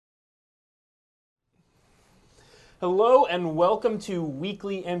Hello and welcome to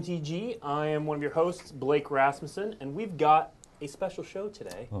Weekly MTG. I am one of your hosts, Blake Rasmussen, and we've got a special show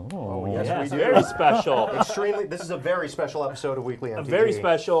today. Oh, yes, we do. Very special. Extremely. This is a very special episode of Weekly MTG. A very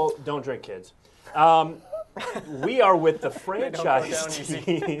special, don't drink kids. We are with the franchise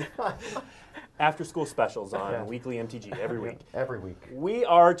team. After school specials on Weekly MTG every week. Every week. We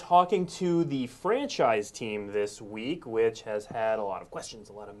are talking to the franchise team this week, which has had a lot of questions,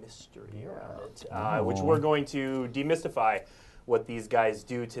 a lot of mystery around it, which we're going to demystify what these guys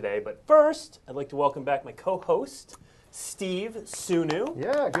do today. But first, I'd like to welcome back my co-host, Steve Sunu.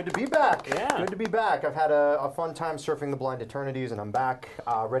 Yeah, good to be back. Yeah. Good to be back. I've had a fun time surfing the Blind Eternities, and I'm back,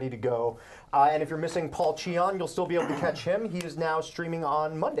 ready to go. And if you're missing Paul Cheon, you'll still be able to catch him. He is now streaming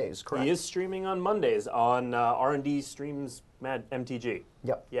on Mondays, correct? He is streaming on Mondays on R&D Streams Mad MTG.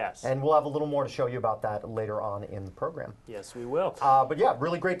 Yep. Yes. And we'll have a little more to show you about that later on in the program. Yes, we will. But yeah,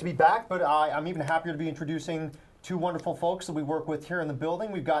 really great to be back. But I'm even happier to be introducing two wonderful folks that we work with here in the building.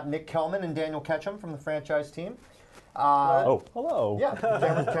 We've got Nick Kelman and Daniel Ketchum from the franchise team. Hello. Yeah,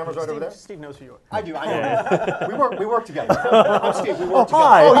 camera's right over there. Steve knows who you are. I do. We work together. I'm Steve. We work together.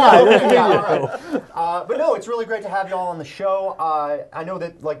 Hi. All right. But no, it's really great to have you all on the show. I know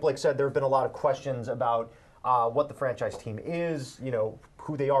that, like Blake said, there have been a lot of questions about what the franchise team is,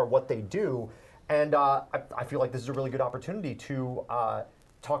 who they are, what they do, and I feel like this is a really good opportunity to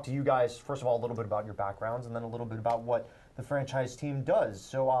talk to you guys. First of all, a little bit about your backgrounds, and then a little bit about what the franchise team does.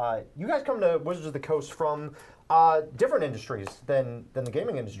 So you guys come to Wizards of the Coast from different industries than the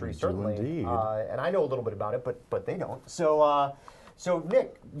gaming industry, certainly. Indeed. And I know a little bit about it, but they don't. So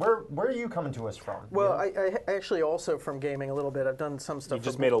Nick, where are you coming to us from? Well, I actually also from gaming a little bit. I've done some stuff. You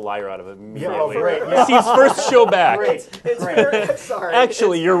just made a liar out of it immediately. Yeah, great. Yeah. Steve's first show back. Great. It's fair, sorry.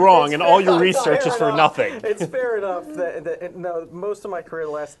 Actually, you're wrong, and all your research is for nothing. It's fair enough that no, most of my career,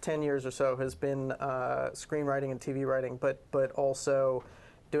 the last 10 years or so, has been screenwriting and TV writing, but also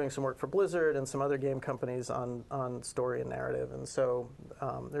doing some work for Blizzard and some other game companies on story and narrative, and so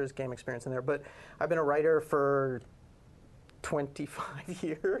there's game experience in there. But I've been a writer for 25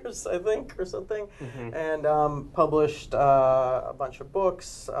 years, I think, or something, and published a bunch of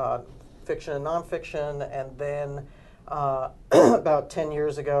books, fiction and nonfiction, and then about 10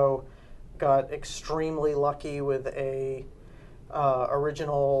 years ago got extremely lucky with a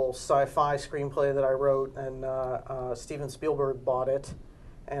original sci-fi screenplay that I wrote, and Steven Spielberg bought it.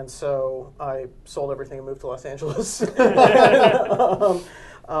 And so I sold everything and moved to Los Angeles.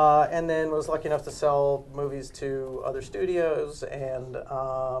 And then was lucky enough to sell movies to other studios and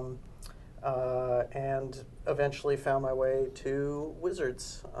eventually found my way to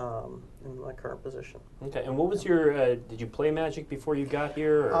Wizards in my current position. Okay, and what was your, did you play Magic before you got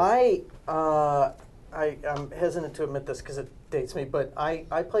here? Or? I'm hesitant to admit this because it dates me, but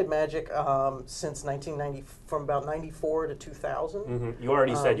I played Magic since 1990, from about 94 to 2000. You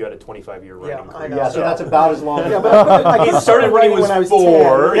already said you had a 25-year writing career. I know. Yeah, so that's about as long. He started when he was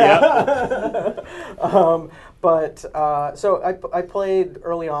 4. 10. Yeah. So I played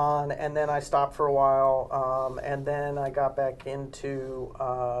early on, and then I stopped for a while, and then I got back into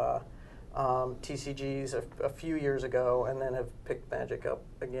TCGs a few years ago, and then have picked Magic up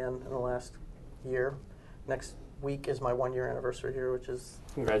again in the last year. Next week is my 1-year anniversary here, which is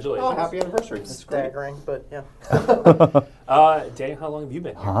Congratulations. Oh, happy anniversary. That's great. staggering, but yeah. Daniel, how long have you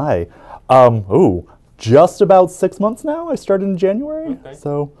been here? Hi. Just about 6 months now. I started in January. Okay.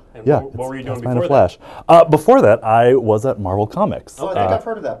 So, And yeah. what were you doing it's kind of before flash. Before that, I was at Marvel Comics. Oh, I think I've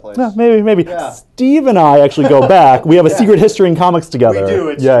heard of that place. Yeah, maybe. Yeah. Steve and I actually go back. We have a secret history in comics together. We do.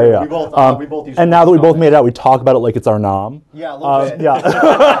 It's yeah, true. yeah. We both used to and now work that we on both it. made it out, we talk about it like it's our nom. Yeah, a little bit. Yeah.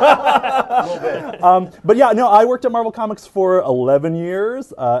 A little bit. But yeah, no, I worked at Marvel Comics for 11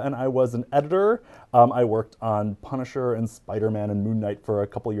 years, and I was an editor. I worked on Punisher and Spider-Man and Moon Knight for a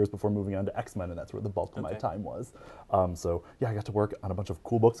couple of years before moving on to X-Men, and that's where the bulk of my time was. So yeah, I got to work on a bunch of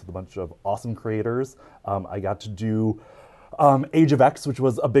cool books with a bunch of awesome creators. I got to do Age of X, which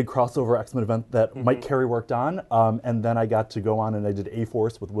was a big crossover X-Men event that Mike Carey worked on, and then I got to go on and I did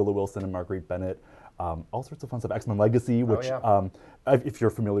A-Force with Willow Wilson and Marguerite Bennett. All sorts of fun stuff. X-Men Legacy, which, if you're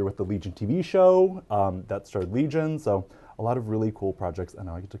familiar with the Legion TV show, that started Legion. So a lot of really cool projects, and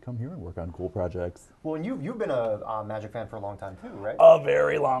now I get to come here and work on cool projects. Well, and you've been a Magic fan for a long time too, right? A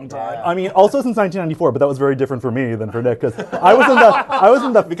very long time. Yeah. I mean, also since 1994, but that was very different for me than for Nick, because I was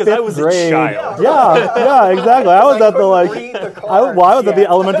in the Because fifth I was grade. a child. Yeah, exactly. I was at the read the cards I was at the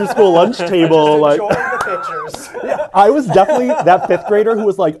yet. elementary school lunch table, like. Enjoying the pictures. I was definitely that fifth grader who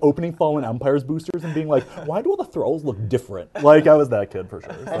was like opening Fallen Empires boosters and being like, why do all the throws look different? Like, I was that kid for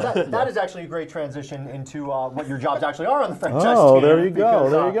sure. So. And that is actually a great transition into what your jobs actually are on on franchise Oh, team. there you go,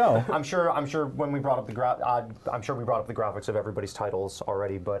 because, there you go. I'm sure when we brought up the I'm sure we brought up the graphics of everybody's titles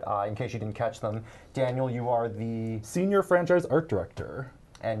already, but in case you didn't catch them, Daniel, you are the Senior franchise art director.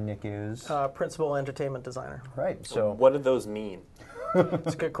 and Nick is Principal entertainment designer. right. So What do those mean?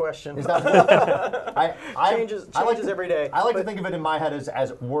 It's a good question. is that Changes every day. I like to think of it in my head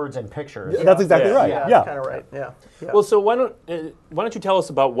as words and pictures. That's exactly Yeah. right. Yeah, Yeah. kind of right. Yeah. Yeah. Well, so why don't you tell us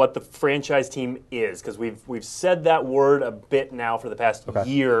about what the franchise team is? Because we've said that word a bit now for the past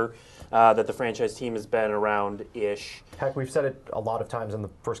year that the franchise team has been around-ish, Heck, we've said it a lot of times in the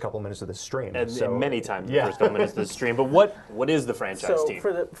first couple of minutes of this stream. and so, many times in yeah. the first couple minutes of the stream. But what is the franchise So team?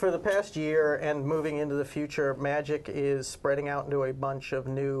 for the past year and moving into the future, Magic is spreading out into a bunch of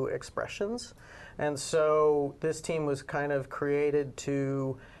new expressions, and so this team was kind of created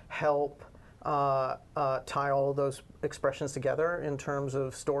to help tie all of those expressions together in terms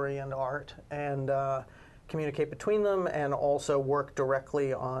of story and art, and communicate between them, and also work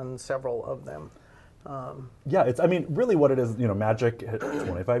directly on several of them. Yeah, I mean, really what it is, Magic,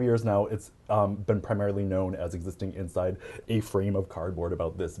 25 years now, it's been primarily known as existing inside a frame of cardboard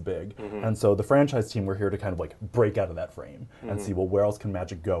about this big. And so the franchise team, we're here to kind of like break out of that frame and see, well, where else can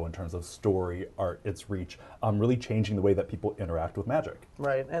Magic go in terms of story, art, its reach, really changing the way that people interact with Magic.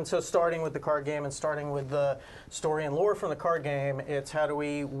 Right, and so starting with the card game and starting with the story and lore from the card game, it's how do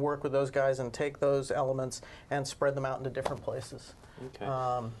we work with those guys and take those elements and spread them out into different places. Okay.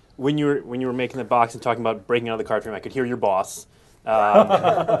 When you were making the box and talking about breaking out of the card frame, I could hear your boss. Who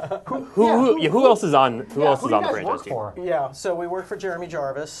else is on? Who else Who is do on you the guys franchise work team? for? Yeah, so we work for Jeremy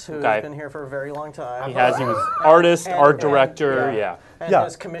Jarvis, who's Okay. been here for a very long time. He was artist, art director, yeah. And Yeah.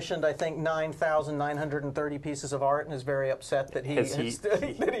 has commissioned, I think, 9,930 pieces of art, and is very upset that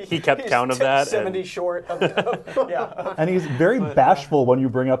He kept count of that, 70 and- short of yeah. And he's very bashful when you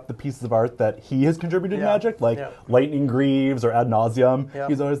bring up the pieces of art that he has contributed to Yeah. Magic, like Yeah. Lightning Greaves or Ad Nauseum. Yeah.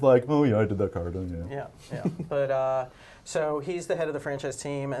 He's always like, oh yeah, I did that card. Yeah, yeah. But so he's the head of the franchise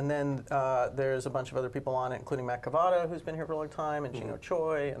team, and then there's a bunch of other people on it, including Matt Cavada, who's been here for a long time, and Gino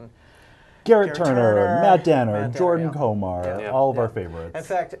Choi, and Garrett Garrett Turner, Turner, Matt Danner, Matt Danner, Jordan yeah. Komar, Yeah. all of Yeah. our favorites. in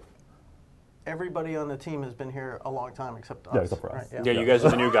fact, everybody on the team has been here a long time except us. Yeah, except for us. Right, Yeah, you guys are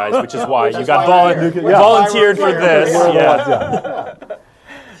the new guys, which is why you That's got why we're here. volunteered for We're this. here. Yeah.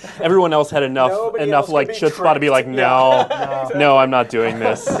 Everyone else had enough Nobody else like could be chutzpah to be like, tricked. no, no, I'm not doing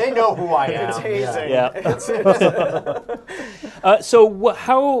this. They know who I am. It's hazing. Yeah.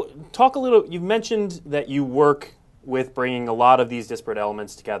 Talk a little, you've mentioned that you work with bringing a lot of these disparate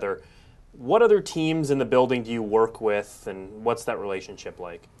elements together. What other teams in the building do you work with, and what's that relationship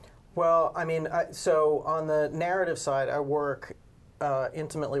like? Well, I mean, so on the narrative side, I work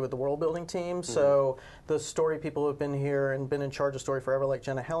intimately with the world building team. So the story people who have been here and been in charge of story forever, like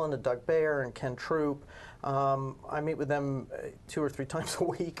Jenna Helen and Doug Bayer and Ken Troop, I meet with them 2 or 3 times a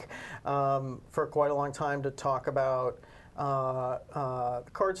week for quite a long time to talk about the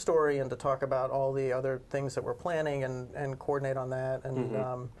card story and to talk about all the other things that we're planning and coordinate on that.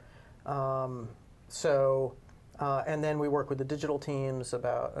 And and then we work with the digital teams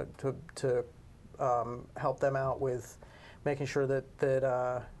about to help them out with making sure that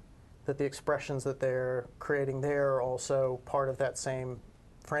the expressions that they're creating there are also part of that same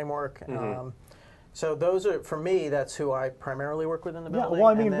framework. So those are, for me, that's who I primarily work with in the Yeah, building. well,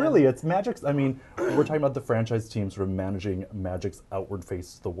 I And mean, then- really, it's Magic's. I mean, we're talking about the franchise team sort of managing Magic's outward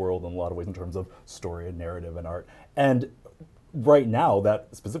face to the world in a lot of ways in terms of story and narrative and art. And right now, that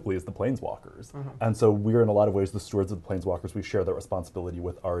specifically is the Planeswalkers. And so we're in a lot of ways the stewards of the Planeswalkers. We share that responsibility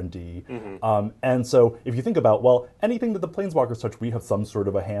with R&D. And so if you think about, well, anything that the Planeswalkers touch, we have some sort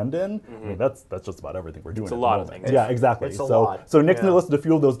of a hand in. I mean, that's just about everything we're doing. It's a at the lot of moment. things. Yeah, exactly. It's a so lot. so Nick's Yeah. listed a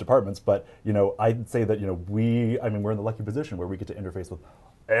few of those departments, but I'd say that we're in the lucky position where we get to interface with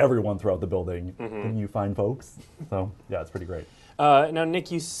everyone throughout the building, and you find folks. So yeah, it's pretty great. Now,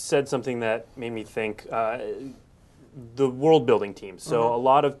 Nick, you said something that made me think. The world building team. So a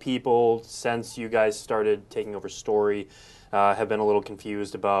lot of people, since you guys started taking over story, have been a little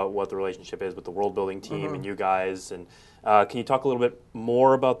confused about what the relationship is with the world building team and you guys. And can you talk a little bit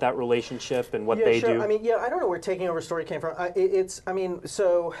more about that relationship and what Yeah, they sure. do? I mean, I don't know where taking over story came from.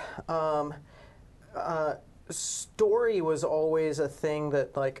 Story was always a thing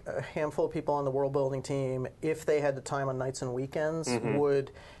that, like, a handful of people on the world building team, if they had the time on nights and weekends,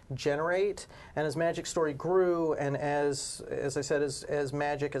 would generate. And as Magic Story grew, and as I said, as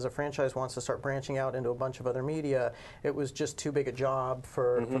Magic as a franchise wants to start branching out into a bunch of other media, it was just too big a job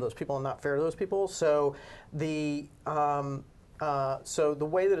for those people and not fair to those people. So the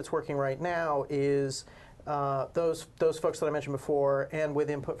way that it's working right now is those folks that I mentioned before, and with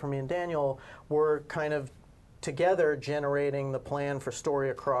input from me and Daniel, were kind of together generating the plan for story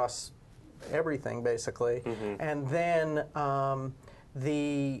across everything, basically, and then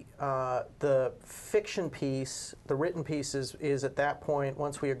the fiction piece, the written piece, is at that point,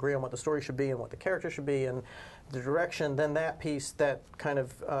 once we agree on what the story should be and what the character should be and the direction, then that piece, that kind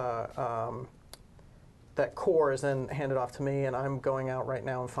of that core is then handed off to me, and I'm going out right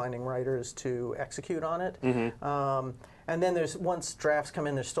now and finding writers to execute on it. And then once drafts come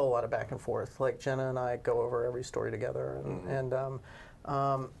in, there's still a lot of back and forth. Like Jenna and I go over every story together, and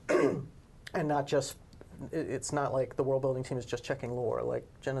not just. It's not like the world building team is just checking lore. Like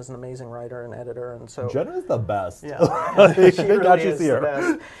Jenna's an amazing writer and editor, and so Jenna's the best. Yeah, Thank she God really she's is here. the best.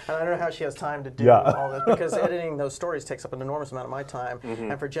 And I don't know how she has time to do all this, because editing those stories takes up an enormous amount of my time,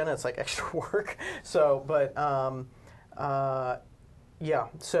 and for Jenna it's like extra work. So, but yeah.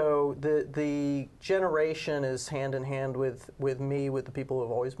 So the generation is hand in hand with me, with the people who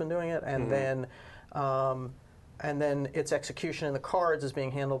have always been doing it, and then its execution in the cards is being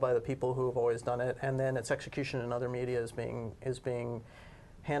handled by the people who have always done it, and then its execution in other media is being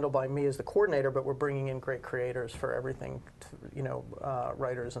handled by me as the coordinator. But we're bringing in great creators for everything,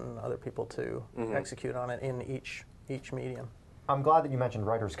 writers and other people to execute on it in each medium. I'm glad that you mentioned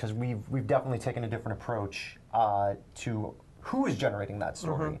writers, because we've definitely taken a different approach to who is generating that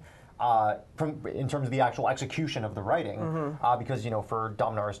story. In terms of the actual execution of the writing, because for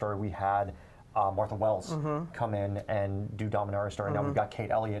Dominaria Story we had Martha Wells come in and do Dominaria Story. Now we've got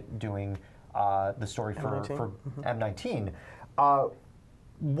Kate Elliott doing the story for M19.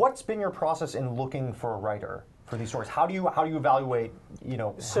 What's been your process in looking for a writer for these stories? How do you evaluate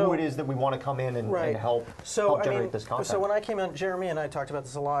who it is that we want to come in and help generate this content? So when I came in, Jeremy and I talked about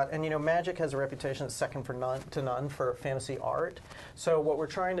this a lot, and Magic has a reputation that's second to none for fantasy art. So what we're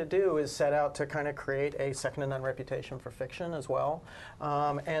trying to do is set out to kind of create a second to none reputation for fiction as well.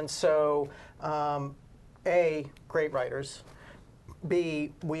 And so, A, great writers.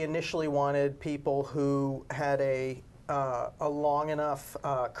 B, we initially wanted people who had a long enough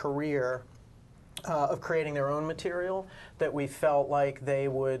career of creating their own material that we felt like they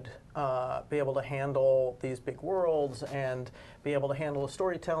would be able to handle these big worlds and be able to handle the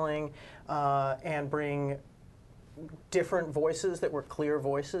storytelling and bring different voices that were clear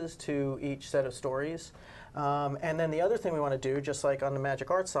voices to each set of stories. And then the other thing we want to do, just like on the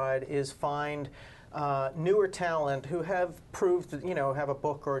Magic Art side, is find newer talent who have proved, have a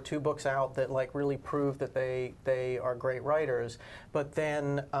book or two books out that really prove that they are great writers, but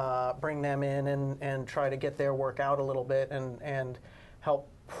then bring them in and try to get their work out a little bit and help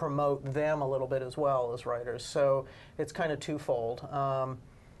promote them a little bit as well as writers. So it's kind of twofold.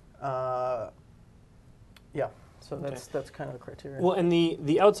 Yeah, so that's kind of the criteria. Well, and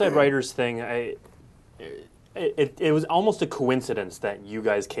the outside writers thing, It was almost a coincidence that you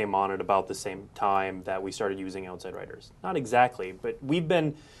guys came on at about the same time that we started using outside writers. Not exactly, but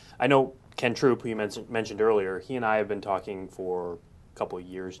I know Ken Troop, who you mentioned earlier, he and I have been talking for a couple of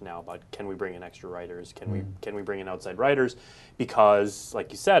years now about, can we bring in extra writers? Can we bring in outside writers? Because,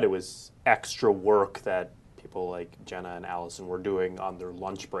 like you said, it was extra work that people like Jenna and Allison were doing on their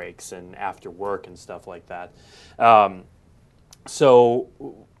lunch breaks and after work and stuff like that. So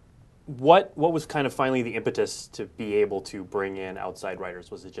what was kind of finally the impetus to be able to bring in outside writers?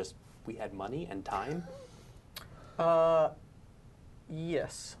 Was it just we had money and time?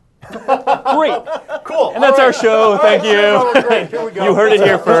 Yes. Great. Cool. And that's our show. Thank you. Great. Here we go. You heard it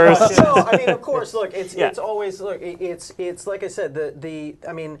here first. No, I mean, of course. Look, it's always it's like I said.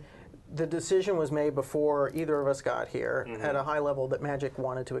 The decision was made before either of us got here at a high level that Magic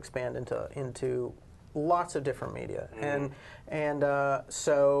wanted to expand into lots of different media, and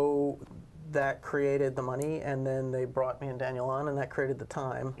so that created the money, and then they brought me and Daniel on, and that created the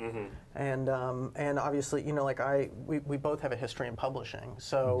time, and obviously, we both have a history in publishing,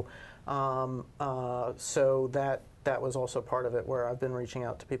 so so that was also part of it, where I've been reaching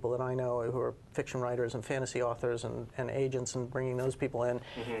out to people that I know who are fiction writers and fantasy authors and agents, and bringing those people in,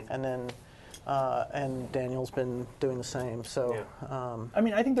 and then. And Daniel's been doing the same. So,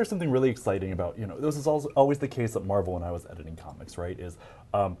 I think there's something really exciting about, this is also always the case at Marvel when I was editing comics, right? Is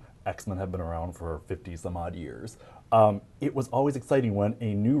X-Men have been around for 50 some odd years. It was always exciting when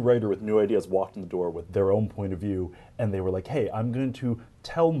a new writer with new ideas walked in the door with their own point of view, and they were like, hey, I'm going to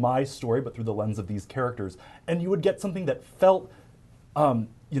tell my story, but through the lens of these characters. And you would get something that felt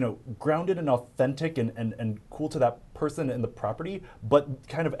grounded and authentic and cool to that person and the property, but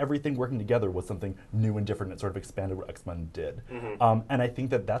kind of everything working together was something new and different. It sort of expanded what X-Men did. And I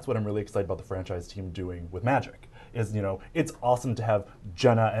think that that's what I'm really excited about the franchise team doing with Magic, is, it's awesome to have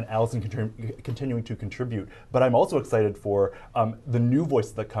Jenna and Allison continuing to contribute, but I'm also excited for the new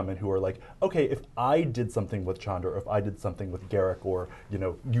voices that come in who are like, okay, if I did something with Chandra, or if I did something with Garrick, or,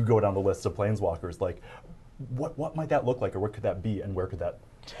 you go down the list of Planeswalkers, like, what might that look like, or what could that be, and where could that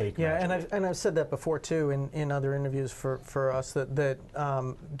take Magic? And I've said that before too in other interviews for us that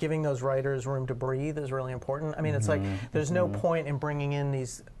giving those writers room to breathe is really important. I mean, it's like there's no point in bringing in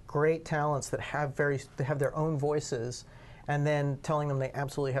these great talents that have their own voices, and then telling them they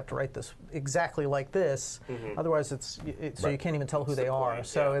absolutely have to write this exactly like this. Otherwise, so you can't even tell who they are.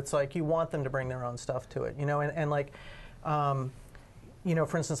 So it's like you want them to bring their own stuff to it, and like, for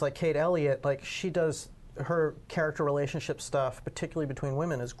instance, like Kate Elliott, like she does. Her character relationship stuff, particularly between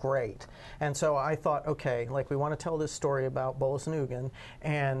women, is great. And so I thought, okay, like we want to tell this story about Bolas and Ugin,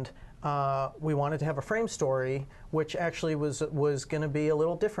 and we wanted to have a frame story, which actually was going to be a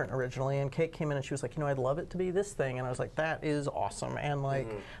little different originally. And Kate came in and she was like, I'd love it to be this thing. And I was like, that is awesome. And like,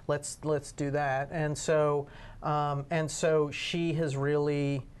 let's do that. And so she has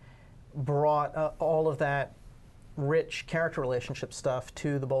really brought all of that rich character relationship stuff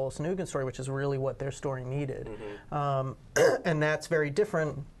to the Bolas and Ugin story, which is really what their story needed. And that's very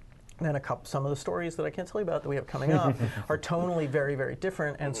different than some of the stories that I can't tell you about that we have coming up are tonally very, very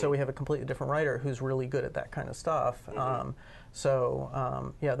different, and so we have a completely different writer who's really good at that kind of stuff.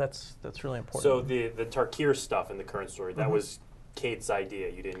 Yeah, that's really important. So the Tarkir stuff in the current story, that was Kate's idea.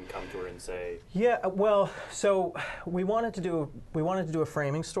 You didn't come to her and say. Yeah, well, so we wanted to do a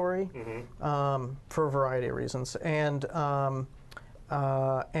framing story for a variety of reasons, and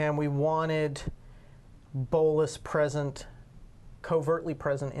we wanted Bolas covertly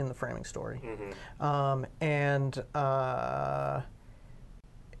present in the framing story,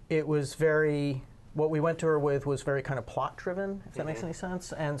 it was very. What we went to her with was very kind of plot driven, if that makes any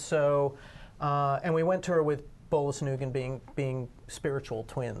sense, and so and we went to her with Bolas and Ugin being spiritual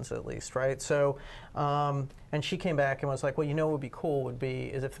twins, at least, right? So, and she came back and was like, well, what would be cool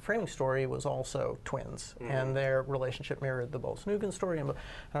is if the framing story was also twins, and their relationship mirrored the Bolas and Ugin story. And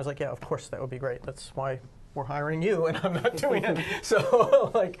I was like, yeah, of course, that would be great. That's why we're hiring you, and I'm not doing it.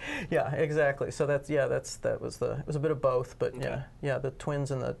 So, like, yeah, exactly. So it was a bit of both, but yeah, the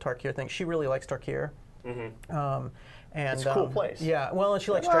twins and the Tarkir thing. She really likes Tarkir. And it's a cool place. Yeah, well, and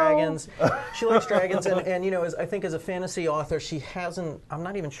she likes dragons. She likes dragons, and I think as a fantasy author, she hasn't. I'm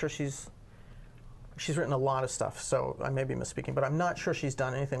not even sure she's written a lot of stuff. So I may be misspeaking, but I'm not sure she's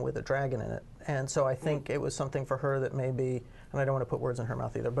done anything with a dragon in it. And so I think it was something for her that maybe, and I don't want to put words in her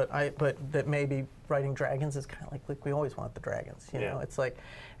mouth either, but that maybe writing dragons is kind of like we always want the dragons. You know, it's like,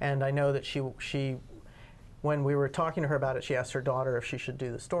 and I know that she. When we were talking to her about it, she asked her daughter if she should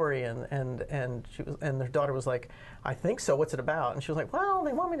do the story, and her daughter was like, "I think so. What's it about?" And she was like, "Well,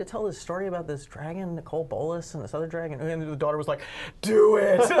 they want me to tell this story about this dragon, Nicole Bolas, and this other dragon." And the daughter was like, "Do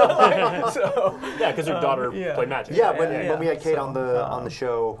it!" Yeah, because her daughter played Magic. Yeah, when we had Kate on the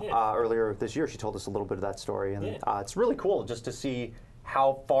show earlier this year, she told us a little bit of that story, and it's really cool just to see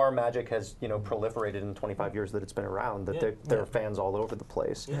how far Magic has proliferated in 25 years that it's been around. That there are fans all over the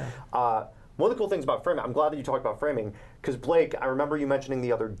place. One of the cool things about framing, I'm glad that you talked about framing, because Blake, I remember you mentioning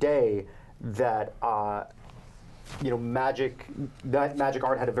the other day that Magic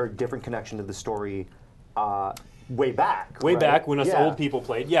art had a very different connection to the story way back. Way back when us old people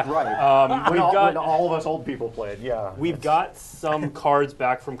played, Right. When all of us old people played, We've got some cards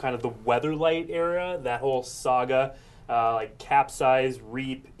back from kind of the Weatherlight era, that whole saga, like Capsize,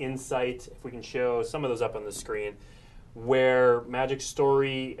 Reap, Insight, if we can show some of those up on the screen, where Magic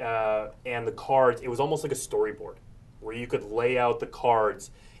Story and the cards, it was almost like a storyboard, where you could lay out the cards,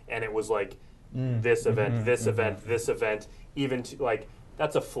 and it was like this event, this event, this event, even to, like,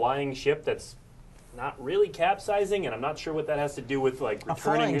 that's a flying ship that's not really capsizing, and I'm not sure what that has to do with like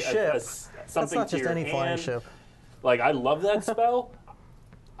returning something that's not just to your any hand. flying ship. Like, I love that spell.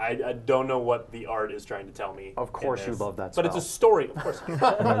 I don't know what the art is trying to tell me. Of course you love that spell. But it's a story, of course.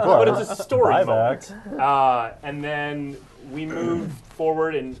 But it's a story moment. And then we move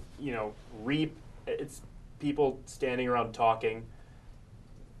forward and, Reap, it's people standing around talking,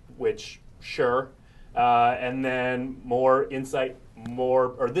 which, sure. And then more Insight,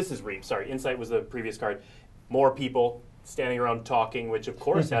 this is Reap, sorry. Insight was the previous card. More people standing around talking, which of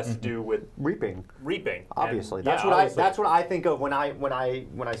course has to do with reaping. Obviously, and, that's what I think of when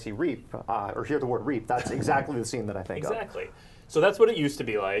I see Reap or hear the word Reap. That's exactly the scene that I think of. Exactly. So that's what it used to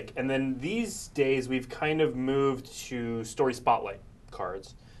be like, and then these days we've kind of moved to story spotlight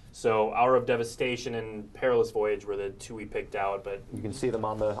cards. So Hour of Devastation and Perilous Voyage were the two we picked out, but you can see them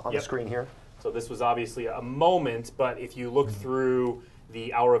on the screen here. So this was obviously a moment, but if you look through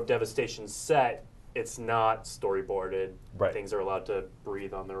the Hour of Devastation set, it's not storyboarded. Right. Things are allowed to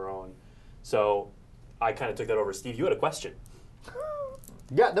breathe on their own. So I kind of took that over. Steve, you had a question.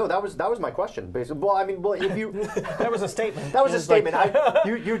 Yeah, no, that was my question. Basically, well, I mean, well, if you That was a statement. that was a statement.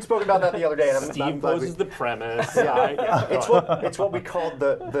 You'd spoken about that the other day, and I'm Steve glad poses the premise. Yeah. Go on. It's what we called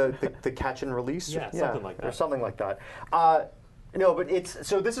the catch and release. Yeah, something like that. Or something like that. No, but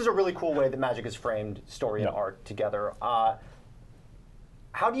so this is a really cool way that Magic has framed story and art together. How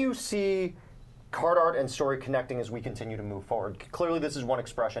do you see card art and story connecting as we continue to move forward? Clearly, this is one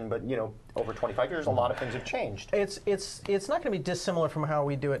expression, but over 25 years, a lot of things have changed. It's not going to be dissimilar from how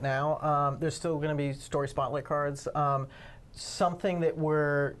we do it now. There's still going to be story spotlight cards. Something that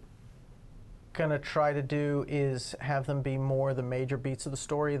we're going to try to do is have them be more the major beats of the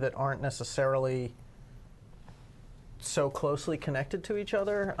story that aren't necessarily so closely connected to each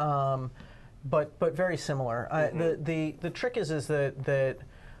other, but very similar. The trick is that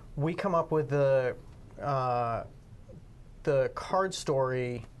we come up with the card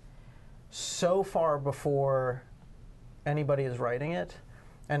story so far before anybody is writing it,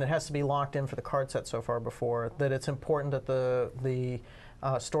 and it has to be locked in for the card set so far before, that it's important that the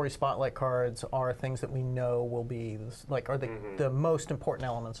story spotlight cards are things that we know will be the most important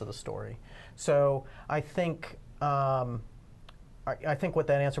elements of the story. So I think what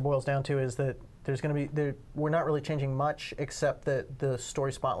that answer boils down to is that there's going to be we're not really changing much, except that the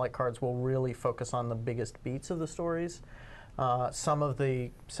story spotlight cards will really focus on the biggest beats of the stories. Some of the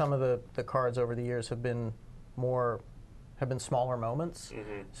cards over the years have been smaller moments.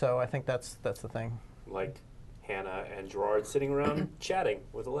 So I think that's the thing. Like Hannah and Gerard sitting around chatting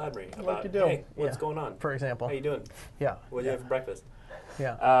with Aladri about, you do. hey, what's going on? For example. How you doing? Yeah. What did you have for breakfast?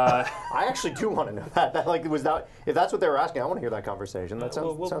 Yeah. I actually do want to know that. If that's what they were asking, I want to hear that conversation. That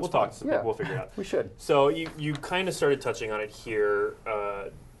sounds. We'll sounds talk. fun. Yeah. We'll figure it out. We should. So you kind of started touching on it here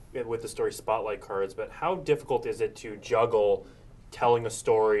with the story spotlight cards, but how difficult is it to juggle telling a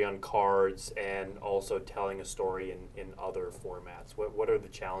story on cards and also telling a story in other formats? What are the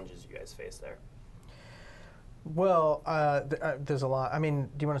challenges you guys face there? Well, there's a lot. I mean,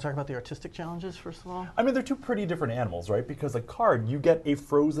 do you want to talk about the artistic challenges first of all? I mean, they're two pretty different animals, right? Because a card, you get a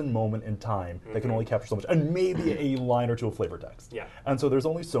frozen moment in time that can only capture so much, and maybe a line or two of flavor text. Yeah. And so there's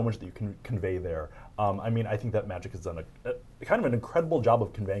only so much that you can convey there. I mean, I think that Magic has done a kind of an incredible job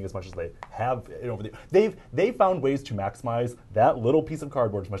of conveying as much as they have over the. They've found ways to maximize that little piece of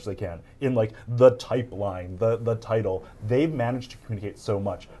cardboard as much as they can in like the type line, the title. They've managed to communicate so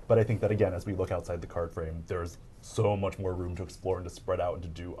much, but I think that again, as we look outside the card frame, there's so much more room to explore and to spread out and to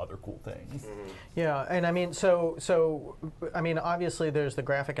do other cool things. Yeah, and I mean, so I mean, obviously there's the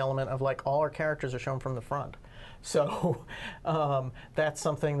graphic element of like all our characters are shown from the front. So that's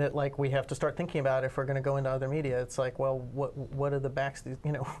something that like we have to start thinking about if we're going to go into other media. It's like, well, what are the backs?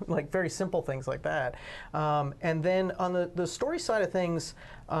 Like very simple things like that. And then on the story side of things,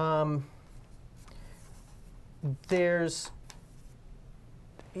 there's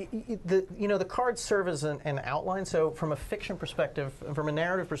the cards serve as an outline. So from a fiction perspective, from a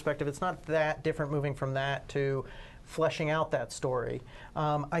narrative perspective, it's not that different moving from that to fleshing out that story.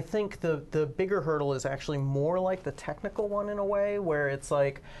 I think the bigger hurdle is actually more like the technical one in a way, where it's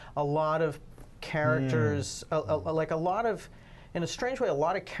like a lot of characters, in a strange way, a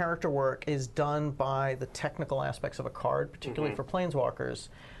lot of character work is done by the technical aspects of a card, particularly for planeswalkers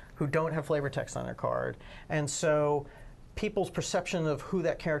who don't have flavor text on their card. And so people's perception of who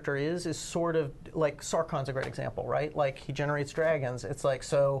that character is sort of like Sarkhan's a great example, right? Like he generates dragons. It's like,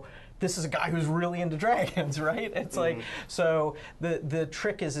 so this is a guy who's really into dragons, right? It's like, so the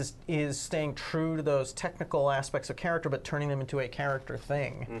trick is staying true to those technical aspects of character, but turning them into a character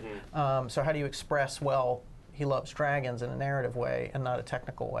thing. So how do you express, well, he loves dragons in a narrative way and not a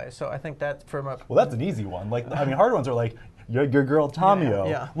technical way? So I think that from a... Well, that's an easy one. Like, I mean, hard ones are like, your girl Tamio.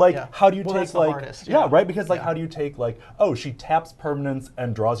 Yeah, how do you well, take that's the like hardest, right? Because like how do you take like, oh, she taps permanents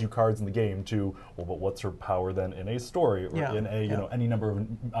and draws you cards in the game to, well, but what's her power then in a story or in a you know any number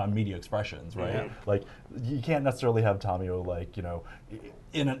of media expressions, right? Like you can't necessarily have Tamio like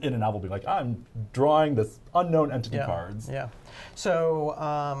in a novel being like, I'm drawing this unknown entity cards. Yeah. So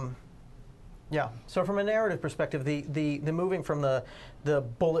so from a narrative perspective, the moving from the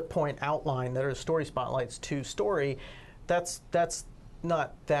bullet point outline that are story spotlights to story, that's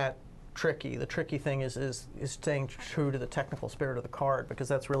not that tricky. The tricky thing is staying true to the technical spirit of the card, because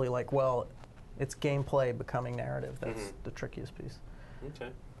that's really like, well, it's gameplay becoming narrative. That's the trickiest piece.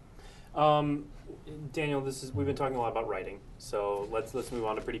 Okay. Daniel, we've been talking a lot about writing, so let's move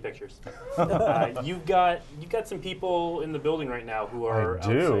on to pretty pictures. You've got some people in the building right now who are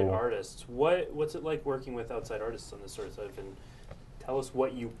outside artists. What's it like working with outside artists on this sort of stuff? And tell us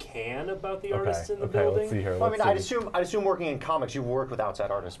what you can about the artists in the okay, building? let's see here. Well, I mean, let's see. I'd assume working in comics, you've worked with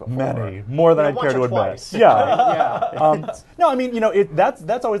outside artists before. Many, more than I'd once care to or admit. twice. Yeah. Yeah. No, I mean,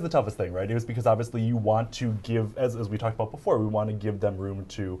 that's always the toughest thing, right? It was because obviously you want to give, as we talked about before, we want to give them room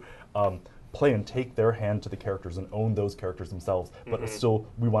to play and take their hand to the characters and own those characters themselves, but still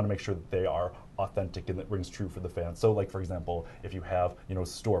we want to make sure that they are authentic and that rings true for the fans. So like, for example, if you have,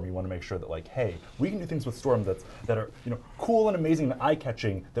 Storm, you want to make sure that like, hey, we can do things with Storm that are, cool and amazing and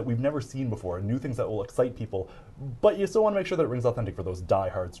eye-catching that we've never seen before, and new things that will excite people, but you still want to make sure that it rings authentic for those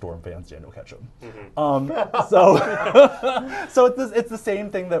die-hard Storm fans, Daniel Ketchum. So it's the same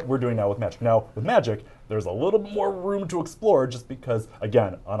thing that we're doing now with Magic. Now, with Magic, there's a little bit more room to explore just because,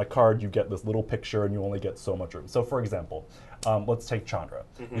 again, on a card you get this little picture and you only get so much room. So for example, let's take Chandra.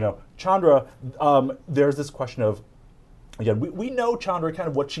 Chandra, there's this question of, again, we know Chandra, kind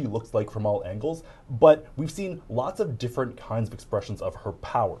of what she looks like from all angles, but we've seen lots of different kinds of expressions of her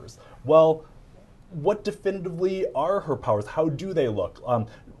powers. Well, what definitively are her powers? How do they look?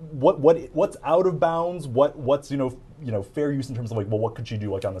 What's out of bounds? What's fair use in terms of like, well, what could she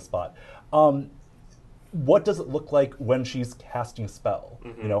do like on the spot? What does it look like when she's casting a spell?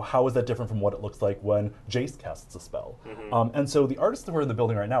 How is that different from what it looks like when Jace casts a spell? And so the artists that are in the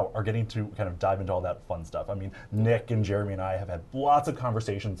building right now are getting to kind of dive into all that fun stuff. I mean, Nick and Jeremy and I have had lots of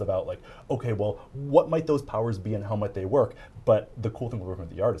conversations about like, okay, well, what might those powers be and how might they work? But the cool thing with working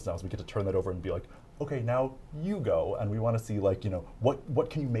with the artists now is we get to turn that over and be like, okay, now you go, and we want to see like, what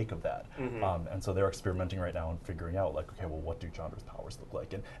can you make of that? And so they're experimenting right now and figuring out like, okay, well, what do Chandra's powers look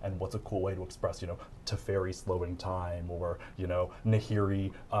like, and what's a cool way to express, Teferi slowing time, or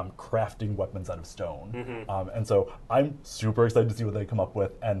Nahiri crafting weapons out of stone. And so I'm super excited to see what they come up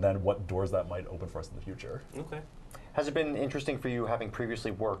with, and then what doors that might open for us in the future. Okay. Has it been interesting for you, having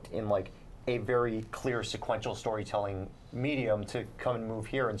previously worked in like a very clear sequential storytelling medium, to come and move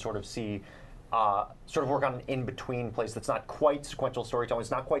here and sort of see, sort of work on an in-between place that's not quite sequential storytelling,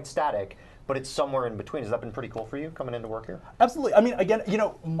 it's not quite static, but it's somewhere in between? Has that been pretty cool for you, coming into work here? Absolutely. I mean, again,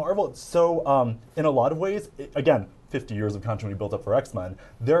 Marvel, it's so, in a lot of ways, again, 50 years of continuity built up for X-Men,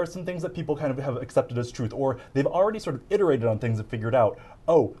 there are some things that people kind of have accepted as truth, or they've already sort of iterated on things and figured out,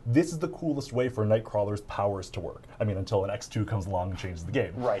 oh, this is the coolest way for Nightcrawler's powers to work. I mean, until an X2 comes along and changes the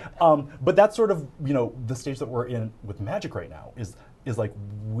game. Right. But that's sort of, the stage that we're in with Magic right now, is like,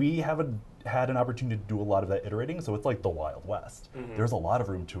 we haven't had an opportunity to do a lot of that iterating, so it's like the Wild West. There's a lot of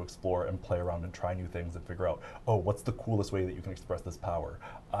room to explore and play around and try new things and figure out, oh, what's the coolest way that you can express this power?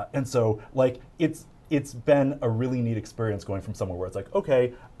 And so, like, it's been a really neat experience going from somewhere where it's like,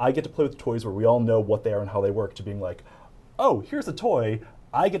 okay, I get to play with toys where we all know what they are and how they work, to being like, oh, here's a toy,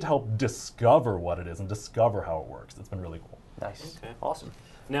 I get to help discover what it is and discover how it works. It's been really cool. Nice. Okay. Awesome.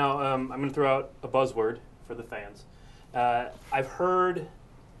 Now, I'm going to throw out a buzzword for the fans. I've heard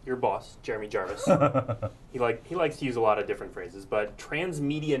your boss, Jeremy Jarvis, he likes to use a lot of different phrases, but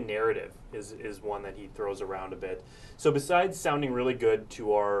transmedia narrative is one that he throws around a bit. So besides sounding really good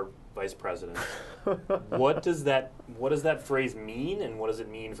to our vice president, what does that phrase mean, and what does it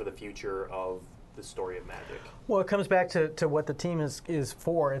mean for the future of the story of Magic? Well, it comes back to what the team is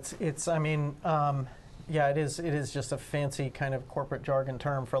for. I mean, yeah, it is just a fancy kind of corporate jargon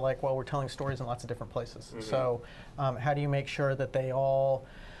term for like, well, we're telling stories in lots of different places. So how do you make sure that they all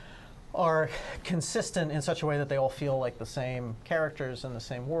are consistent in such a way that they all feel like the same characters and the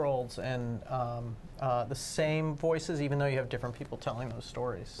same worlds and the same voices, even though you have different people telling those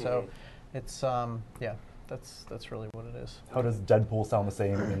stories. So it's, yeah, that's really what it is. How does Deadpool sound the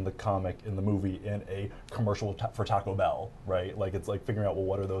same in the comic, in the movie, in a commercial for Taco Bell, right? Like, it's like figuring out, well,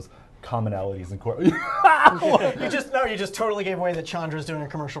 what are those commonalities and you just totally gave away that Chandra's doing a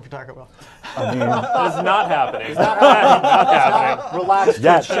commercial for Taco Bell. I mean, That is not happening. Not happening. Relax.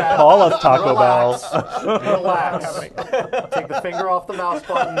 yes, chat. call us Taco Relax. Bell. Relax. Take the finger off the mouse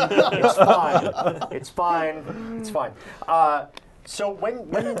button. It's fine. It's fine. It's fine. So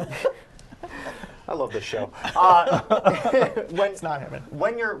when I love this show. It's not happening.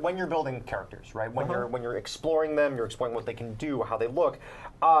 When you're building characters, right? When you're exploring them, you're exploring what they can do, how they look.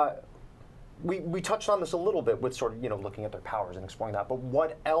 We touched on this a little bit with sort of looking at their powers and exploring that. But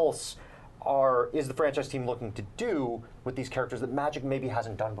what else is the franchise team looking to do with these characters that Magic maybe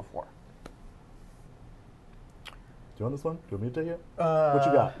hasn't done before? Do you want this one? Do you want me to take it? What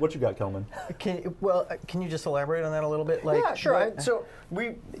you got? What you got, Kelman? Can you just elaborate on that a little bit? Like, Yeah, sure. So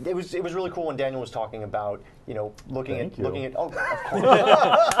it was really cool when Daniel was talking about looking Thank you. at. Oh, of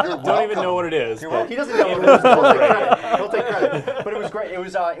course. Don't even know what it is. He doesn't know what it is. He'll take credit. He'll take credit. But it was great. It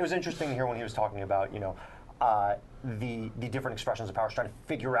was interesting to hear when he was talking about the different expressions of powers, trying to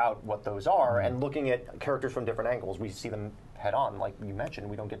figure out what those are, and looking at characters from different angles. We see them head on, like you mentioned.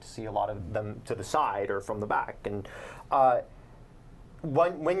 We don't get to see a lot of them to the side or from the back. And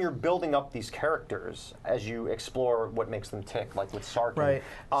when you're building up these characters, as you explore what makes them tick, like with Sarkin, Right.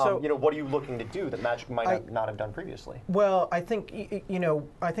 So- what are you looking to do that Magic might not have done previously? Well, I think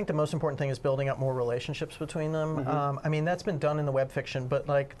I think the most important thing is building up more relationships between them. I mean, that's been done in the web fiction, but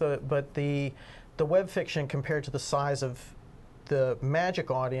the web fiction compared to the size of the Magic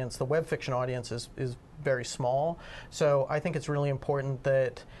audience, the web fiction audience is very small. So I think it's really important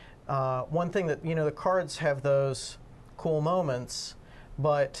that one thing that the cards have those cool moments,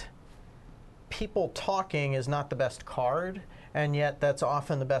 but people talking is not the best card, and yet that's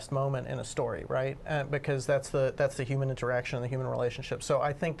often the best moment in a story, right? Because that's the human interaction and the human relationship. So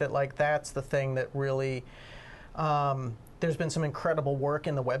I think that that's the thing that really. There's been some incredible work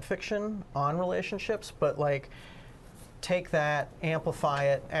in the web fiction on relationships, but take that, amplify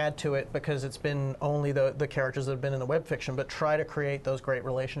it, add to it, because it's been only the characters that have been in the web fiction, but try to create those great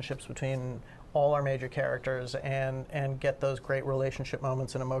relationships between all our major characters and get those great relationship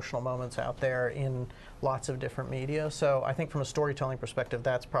moments and emotional moments out there in lots of different media. So I think from a storytelling perspective,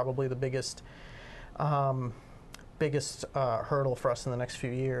 that's probably the biggest hurdle for us in the next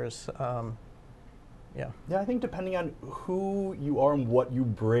few years. Yeah, I think depending on who you are and what you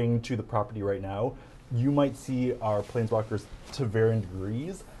bring to the property right now, you might see our Planeswalkers to varying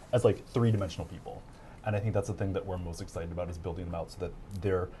degrees as three-dimensional people. And I think that's the thing that we're most excited about, is building them out so that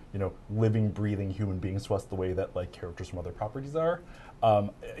they're, living, breathing human beings to us the way that characters from other properties are. I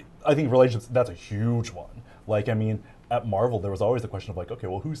think relationships, that's a huge one. At Marvel, there was always the question of okay,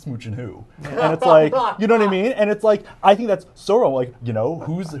 well, who's smooching who? And it's you know what I mean? And it's I think that's so wrong.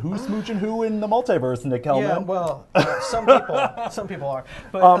 Who's smooching who in the multiverse, Nick Hellman? Yeah, well, some people are.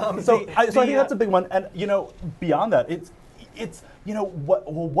 But, so I think that's a big one. And beyond that, it's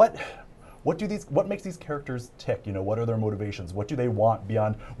what makes these characters tick? What are their motivations? What do they want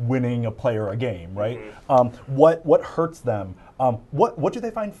beyond winning a player a game, right? What hurts them? What do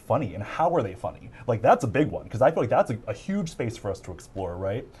they find funny, and how are they funny? That's a big one, because I feel that's a huge space for us to explore,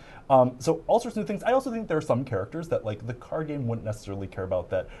 right? So all sorts of new things. I also think there are some characters that the card game wouldn't necessarily care about,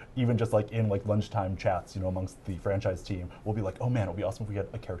 that even just in lunchtime chats, amongst the franchise team, we'll be oh man, it would be awesome if we had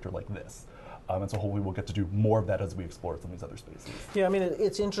a character like this. And so hopefully we'll get to do more of that as we explore some of these other spaces. Yeah, I mean,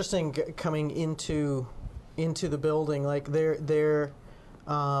 it's interesting coming into the building. I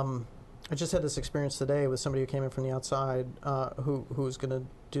just had this experience today with somebody who came in from the outside, who's going to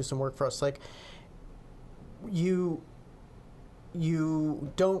do some work for us. You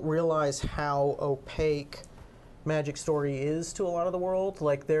don't realize how opaque Magic Story is to a lot of the world.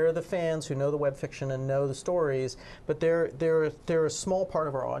 They're the fans who know the web fiction and know the stories, but they're a small part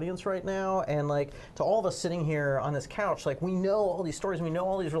of our audience right now. And to all of us sitting here on this couch, we know all these stories, we know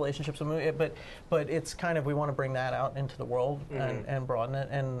all these relationships, but it's kind of, we want to bring that out into the world and broaden it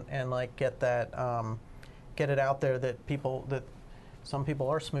and get that get it out there that some people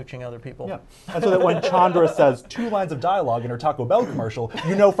are smooching other people. Yeah, and so that when Chandra says 2 lines of dialogue in her Taco Bell commercial,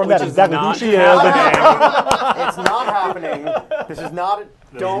 from that exactly who she is. It's not happening. This is not.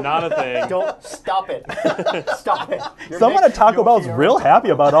 Not a thing. Don't stop it. Stop it. Someone at Taco Bell is real happy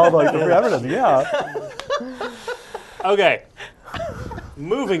about all the free advertising. Yeah. Okay.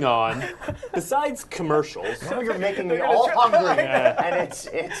 Moving on. Besides commercials, Now you're making me all hungry, and it's.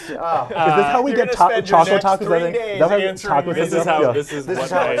 Is this how we You're get gonna spend your choco next tacos? 3 I think days that's how answering tacos. this is how this is This what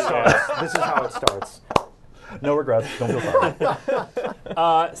is how I, it starts. This is how it starts. No regrets. Don't feel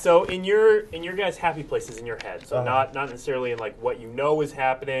sorry. So in your guys' happy places in your head, so not necessarily in what is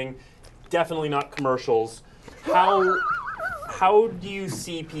happening, definitely not commercials. How do you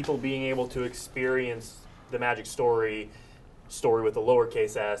see people being able to experience the Magic story with a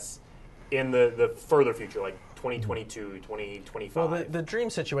lowercase s in the further future, 2022, 2025? Well, the dream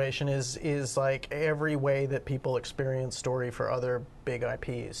situation is every way that people experience story for other big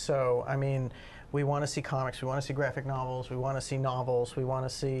IPs. So I mean, we want to see comics, we want to see graphic novels, we want to see novels, we want to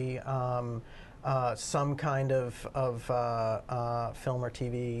see some kind of film or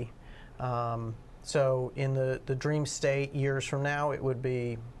TV. So in the dream state, years from now, it would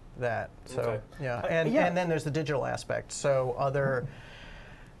be that. So Okay. yeah, and then there's the digital aspect. So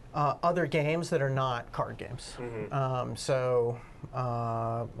other games that are not card games. I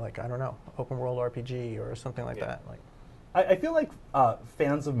don't know, open world RPG or something like that. I feel like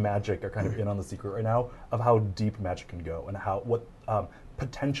fans of Magic are kind of in on the secret right now of how deep Magic can go and what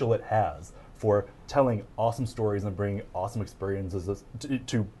potential it has for telling awesome stories and bringing awesome experiences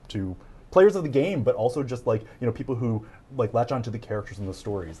to players of the game, but also just people who latch onto the characters and the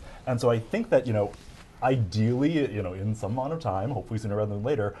stories. And so I think that ideally, in some amount of time, hopefully sooner rather than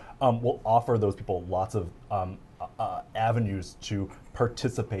later, will offer those people lots of avenues to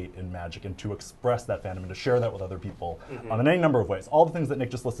participate in Magic and to express that fandom and to share that with other people in any number of ways. All the things that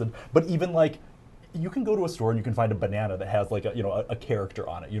Nick just listed, but even like, you can go to a store and you can find a banana that has like a character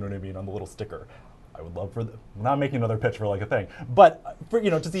on it, you know what I mean, on the little sticker. I would love for I'm not making another pitch for like a thing, but for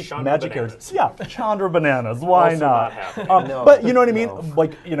to see Chandra Magic bananas. characters. Yeah, Chandra bananas. Why Also not? not happening. No, but you know what I mean? no.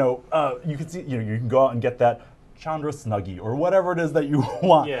 Like you can see you can go out and get that Chandra Snuggie or whatever it is that you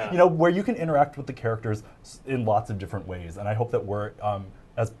want. Yeah. Where you can interact with the characters in lots of different ways, and I hope that we're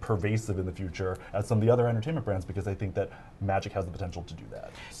as pervasive in the future as some of the other entertainment brands, because I think that Magic has the potential to do that.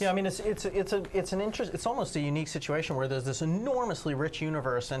 Yeah, I mean, it's almost a unique situation where there's this enormously rich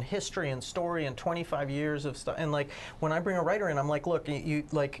universe and history and story and 25 years of stuff. And like when I bring a writer in, I'm like, look,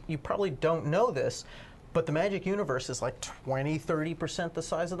 you probably don't know this, but the Magic universe is like 20-30% the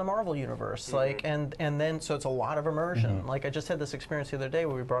size of the Marvel universe. Like, and then so it's a lot of immersion. Like I just had this experience the other day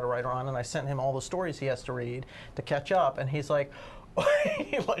where we brought a writer on and I sent him all the stories he has to read to catch up, and he's like,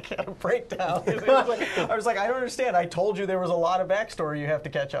 he like had a breakdown. I was like, I don't understand. I told you there was a lot of backstory you have to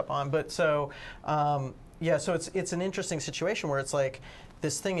catch up on. But so, yeah, so it's an interesting situation where it's like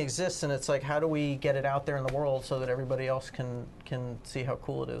this thing exists, and it's like, how do we get it out there in the world so that everybody else can see how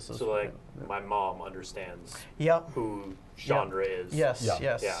cool it is? So like my mom understands yeah, who Chandra is. yes, Yeah.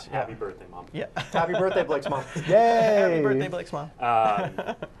 yes, Yeah. Happy birthday, Mom. yeah. Happy birthday, Blake's mom. Yay! Happy birthday, Blake's mom.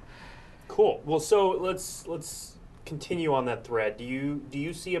 Cool. Well, so let's continue on that thread. Do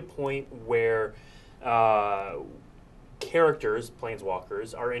you see a point where characters,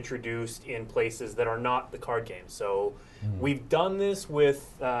 planeswalkers, are introduced in places that are not the card game? So we've done this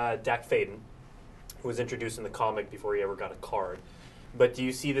with Dak Faden, who was introduced in the comic before he ever got a card. But do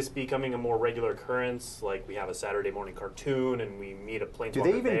you see this becoming a more regular occurrence? Like we have a Saturday morning cartoon and we meet a planeswalker. Do they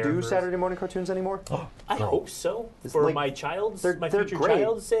even there do versus- Saturday morning cartoons anymore? I hope so. It's For like- my they're future great.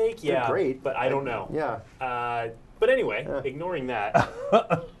 child's sake. They're Yeah, great. but I don't know. Yeah. But anyway, ignoring that,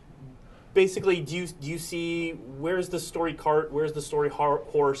 basically, do you see where's the story cart, where's the story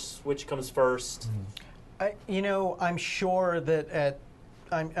horse, which comes first? I'm sure that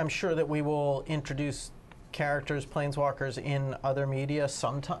I'm sure that we will introduce characters, planeswalkers in other media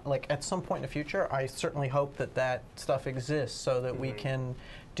sometime, like at some point in the future. I certainly hope that stuff exists so that we can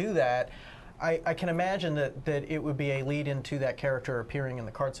do that. I can imagine that it would be a lead into that character appearing in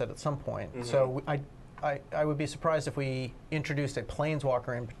the card set at some point. So I would be surprised if we introduced a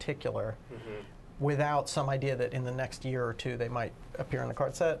planeswalker in particular without some idea that in the next year or two they might appear in the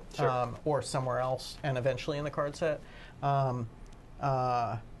card set, Sure. or somewhere else, and eventually in the card set.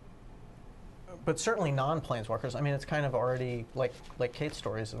 But certainly non-planeswalkers. I mean, it's kind of already like Kate's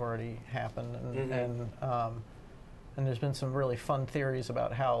stories have already happened, and there's been some really fun theories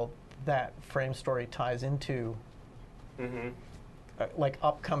about how that frame story ties into like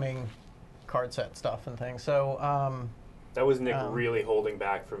upcoming card set stuff and things. So. That was Nick really holding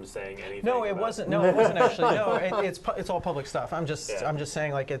back from saying anything. No, it about- wasn't. No, it wasn't actually. No, it's all public stuff. I'm just Yeah. I'm just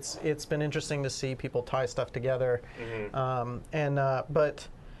saying, like, it's been interesting to see people tie stuff together,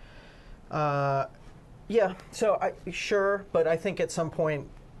 yeah. So but I think at some point,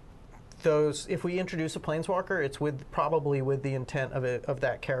 if we introduce a planeswalker, it's probably with the intent of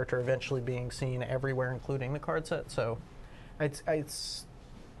that character eventually being seen everywhere, including the card set. So, it's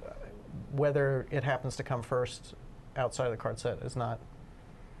whether it happens to come first outside of the card set is not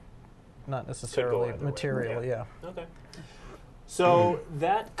necessarily either way. material. Yeah. Yeah. Okay. So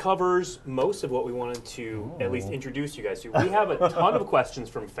that covers most of what we wanted to at least introduce you guys to. We have a ton of questions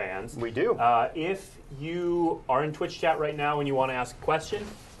from fans. We do. If you are in Twitch chat right now and you want to ask a question,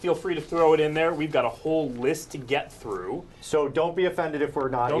 feel free to throw it in there. We've got a whole list to get through. So don't be offended if we're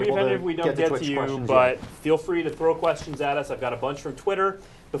not Don't be able offended to if we don't get the get Twitch to you, questions but yet. feel free to throw questions at us. I've got a bunch from Twitter.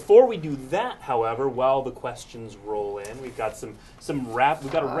 Before we do that, however, while the questions roll in, we've got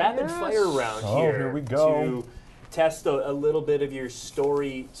we've got a rapid fire round Here we go. to test a little bit of your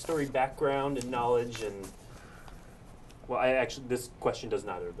story background and knowledge. And well, this question does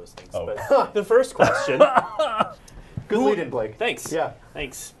neither of those things. Oh. But the first question. Good lead in, Blake. Thanks. Yeah.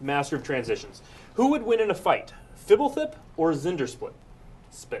 Thanks, master of transitions. Who would win in a fight, Fibblethip or Zindersplit?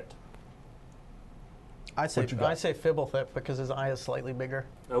 Spit. I say What you got? Fibblethip because his eye is slightly bigger.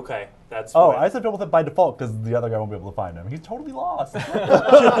 Okay, that's. Oh, what- I said Fibblethip by default because the other guy won't be able to find him. He's totally lost. All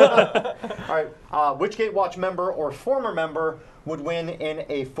right. Which Gatewatch member or former member would win in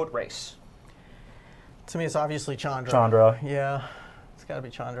a foot race? To me, it's obviously Chandra. Chandra. Yeah, it's got to be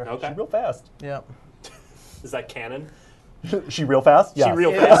Chandra. Okay. She's real fast. Yeah. Is that canon? She real fast? Yeah. She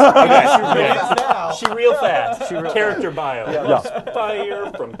real fast. Okay. now. She real fast. Character bio. Yeah. Loves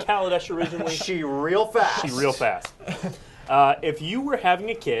fire from Kaladesh originally. She real fast. She real fast. If you were having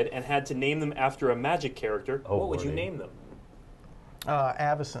a kid and had to name them after a Magic character, what would you lordy. name them?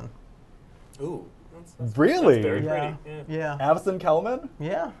 Avison. Ooh. That's Really? very Yeah. pretty. Yeah. Avison Kelman?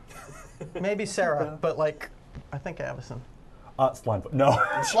 Yeah. Maybe Sarah, but like, I think Avison. Slimefoot. No.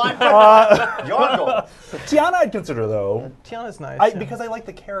 Yargle. Tiana I'd consider, though. Tiana's nice. Because I like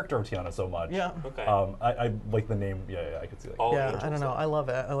the character of Tiana so much. Yeah. Okay. I like the name. Yeah, I could see that. All Yeah, angels I don't know. then. I love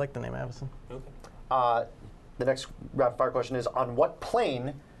it. I like the name Avison. Okay. The next rapid fire question is: on what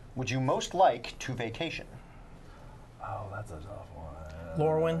plane would you most like to vacation? Oh, that's a tough one.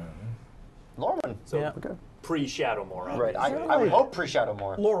 Lorwyn. Lorwyn. So Yeah. pre-Shadowmoor. Right. I that would like- hope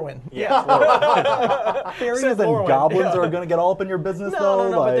pre-Shadowmoor. Lorwyn. Yeah. Fairies Said and Lorwyn. goblins are going to get all up in your business, though.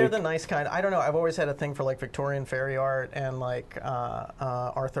 No, but they're like- the nice kind. I don't know. I've always had a thing for like Victorian fairy art and like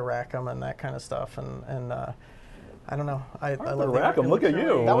Arthur Rackham and that kind of stuff. And I don't know. I love the art. Rackham, look at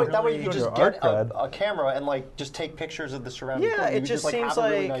you. That way you Doing just your get art cred. a camera and like just take pictures of the surrounding. Yeah, plane. You it just like, seems have a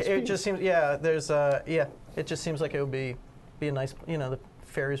really like nice it piece. just seems. Yeah, there's it just seems like it would be a nice. The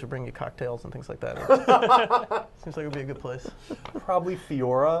fairies would bring you cocktails and things like that. Seems like it would be a good place. Probably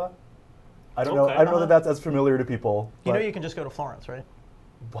Fiora. I don't know. Okay. I don't know that that's as familiar to people. You know, but- you can just go to Florence, right?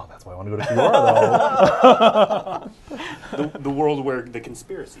 Well, that's why I want to go to Fiora, though. The world where the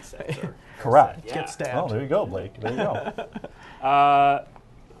conspiracy sets are. Correct. Yeah. Get stabbed. Oh, there you go, Blake. There you go.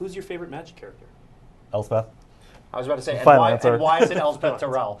 Who's your favorite Magic character? Elspeth. I was about to say, and Final why, answer. and why is it Elspeth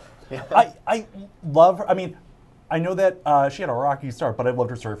Terrell? I love her. I mean, I know that she had a rocky start, but I loved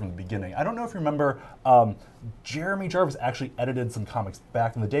her story from the beginning. I don't know if you remember, Jeremy Jarvis actually edited some comics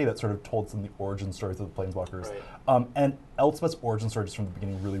back in the day that sort of told some of the origin stories of the Planeswalkers. Right. And Elspeth's origin story just from the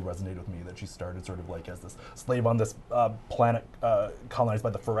beginning really resonated with me, that she started sort of like as this slave on this planet colonized by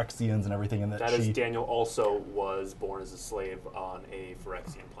the Phyrexians and everything, and that That she... is, Daniel also was born as a slave on a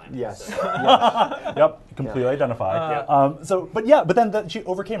Phyrexian planet. Yes. So- Yep, completely identified. But then she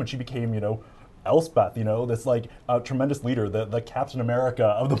overcame it. She became, Elspeth, this like tremendous leader, the Captain America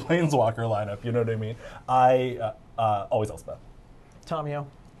of the Planeswalker lineup. You know what I mean? I always Elspeth. Tomio.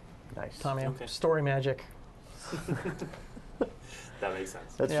 Nice. Tomio. Okay. Story magic. That makes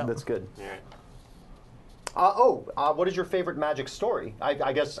sense. Yeah. That's good. All right. What is your favorite Magic story?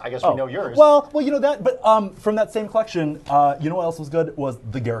 I guess we know yours. Well, that. But from that same collection, you know what else was good was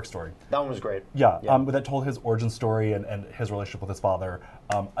the Garrick story. that one was great. Yeah, that told his origin story and his relationship with his father.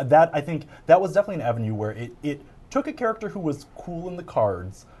 I think that was definitely an avenue where it took a character who was cool in the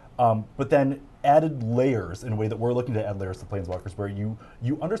cards, but then added layers in a way that we're looking to add layers to Planeswalkers, where you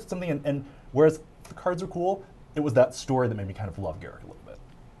understood something, and whereas the cards are cool, it was that story that made me kind of love Garrick a little bit.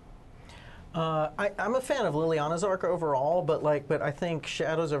 I'm a fan of Liliana's arc overall, but I think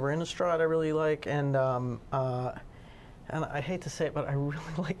Shadows over Innistrad I really like, and I hate to say it, but I really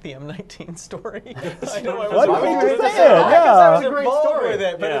like the M19 story. I know I was What Why would you did you say say? that? because I was Yeah. a great involved story. with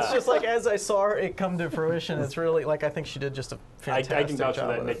it, but it's Yeah. just like as I saw it come to fruition, it's really like I think she did just a I fantastic can vouch for job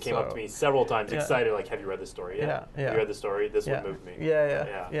that. with Nick it, came up so- to me several times, Yeah. excited, like, "Have you read this story yet? Yeah, Have you read the story? This Yeah. one moved me."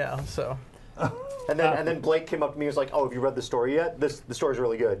 Yeah. So And then Blake came up to me and was like, "Oh, have you read the story yet? The story's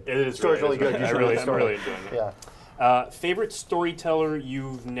really good. It is The story's really good. You should read the I'm story." really enjoying it. Yeah. Favorite storyteller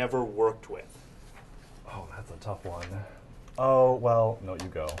you've never worked with? Oh, that's a tough one. Oh, well, no, you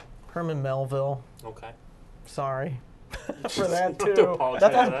go. Herman Melville, Okay. sorry for that To too.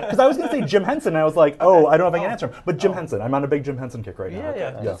 apologize That's for that. because I was going to say Jim Henson, and I was like, I don't know if I can answer him. But Jim Henson, I'm on a big Jim Henson kick right now.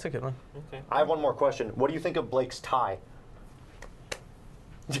 Yeah, that's a good one. Okay. I have one more question. What do you think of Blake's tie?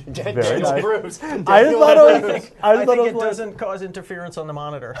 Very Daniel nice. Bruce. I just Daniel thought it Bruce. was. I thought think it it was like- doesn't cause interference on the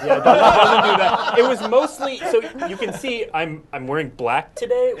monitor. Yeah, it doesn't do that. It was mostly, so you can see I'm wearing black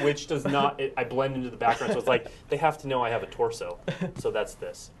today, which does not, I blend into the background, so it's like they have to know I have a torso. So that's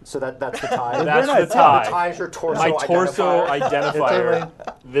this. So that's the tie. That's nice. the tie. The tie is your torso. My torso identifier.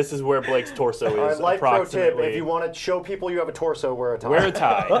 identifier. This is where Blake's torso All right, is life pro tip: approximately. if you want to show people you have a torso, wear a tie. Wear a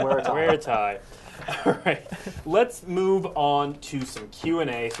tie. Wear a tie. Wear a tie. All right. Let's move on to some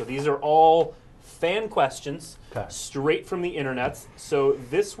Q&A. So these are all fan questions, Okay. straight from the internet. So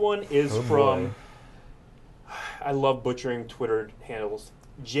this one is Oh, from, boy. I love butchering Twitter handles,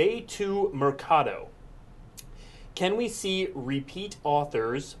 J2 Mercado. Can we see repeat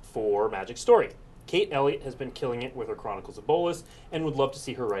authors for Magic Story? Kate Elliott has been killing it with her Chronicles of Bolas and would love to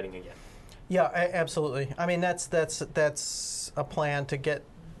see her writing again. Yeah, absolutely. I mean, that's a plan to get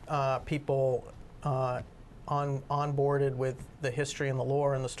people onboarded with the history and the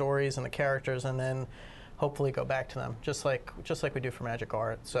lore and the stories and the characters, and then hopefully go back to them, just like we do for Magic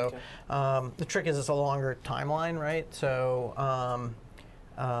Art. So the trick is it's a longer timeline, right? So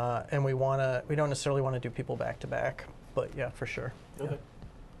and we don't necessarily want to do people back to back, but yeah, for sure. Okay.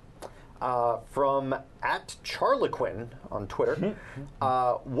 From @Charlequin on Twitter,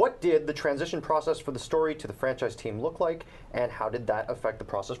 what did the transition process for the story to the franchise team look like, and how did that affect the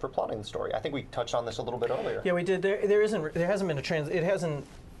process for plotting the story? I think we touched on this a little bit earlier. Yeah, we did. There hasn't been it hasn't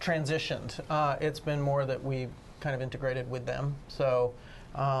transitioned. It's been more that we kind of integrated with them. So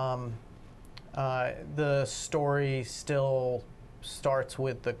the story still starts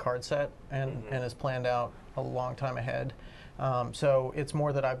with the card set and is planned out a long time ahead. So it's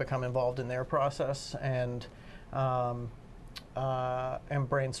more that I've become involved in their process and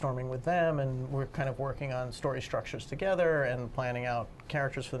brainstorming with them, and we're kind of working on story structures together and planning out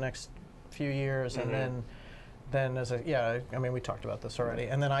characters for the next few years, and then I mean, we talked about this already,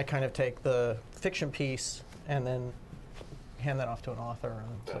 and then I kind of take the fiction piece and then hand that off to an author.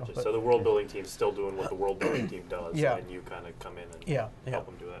 And Gotcha. So the world building team's still doing what the world building team does, Yeah. and you kind of come in and help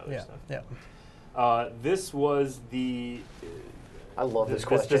them do that other stuff. Yeah. This was the. I love this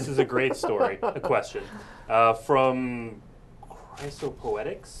question. This is a great story. A question from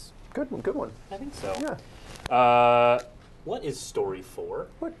Chrysopoetics. Good one. I think so. Yeah. What is story for?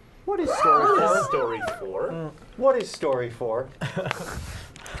 What is story What for? is story for? What is story for?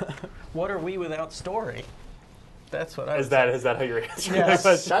 What are we without story? That's what I. Is that how you're answering Yes. the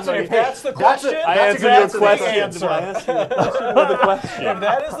question? That's what If that's the question, I that's answered your the question. answer. I asked you the question with a question. If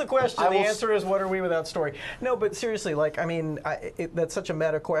that is the question, I the will answer is what are we without story? No, but seriously, like, I mean, that's such a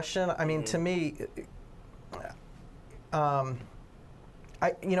meta question. I mean, to me, I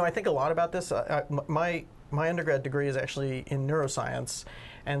think a lot about this. My undergrad degree is actually in neuroscience,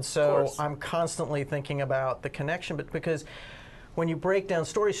 and so I'm constantly thinking about the connection, but because when you break down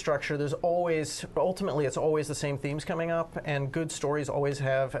story structure, ultimately it's always the same themes coming up, and good stories always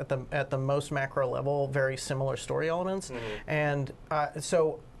have at the most macro level very similar story elements, and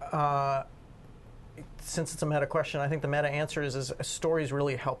since it's a meta question, I think the meta answer is stories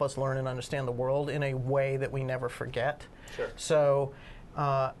really help us learn and understand the world in a way that we never forget. Sure. So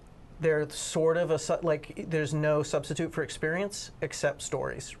they're sort of there's no substitute for experience except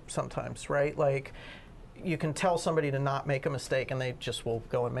stories sometimes, right? Like, you can tell somebody to not make a mistake and they just will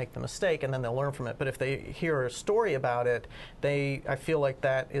go and make the mistake and then they'll learn from it. But if they hear a story about it, I feel like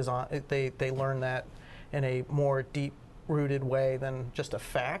that is they learn that in a more deep-rooted way than just a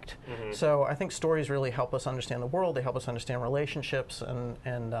fact. So I think stories really help us understand the world. They help us understand relationships,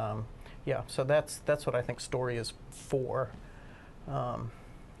 and so that's what I think story is for.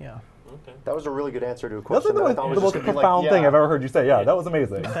 Okay. That was a really good answer to a That's question. like that I thought the was most just gonna be profound like, thing I've ever heard you say. Yeah, that was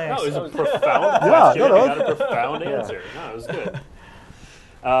amazing. No, Thanks. it was a profound Yeah, question. no, You got a profound Yeah. answer. No, it was good.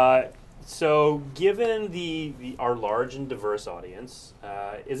 So, given our large and diverse audience,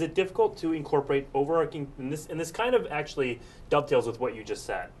 is it difficult to incorporate overarching? And this kind of actually dovetails with what you just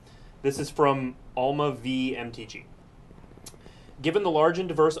said. This is from Alma V MTG. Given the large and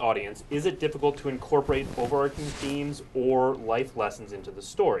diverse audience, is it difficult to incorporate overarching themes or life lessons into the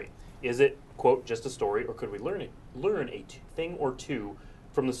story? Is it, quote, just a story, or could we learn a thing or two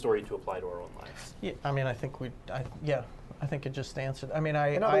from the story to apply to our own lives? Yeah, I mean, I think I think it just answered. I mean,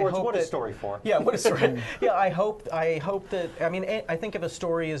 In other words, hope what is that- story for? Yeah, what is story? Yeah, I hope that. I mean, I think if a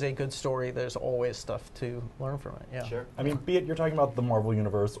story is a good story, there's always stuff to learn from it. Yeah. Sure. I mean, be it you're talking about the Marvel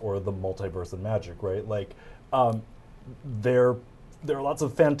Universe or the multiverse in Magic, right? Like, there are lots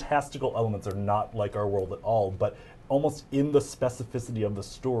of fantastical elements that are not like our world at all, but almost in the specificity of the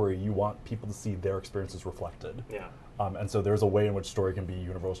story, you want people to see their experiences reflected. Yeah. And so there's a way in which story can be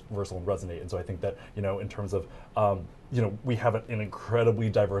universal and resonate. And so I think that, in terms of, we have an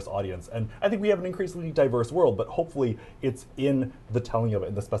incredibly diverse audience. And I think we have an increasingly diverse world, but hopefully it's in the telling of it,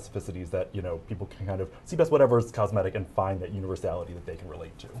 in the specificities that, people can kind of see past whatever's cosmetic and find that universality that they can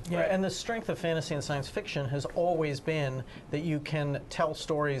relate to. Yeah, Right. and the strength of fantasy and science fiction has always been that you can tell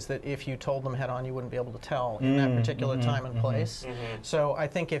stories that if you told them head on, you wouldn't be able to tell in that particular time and place. So I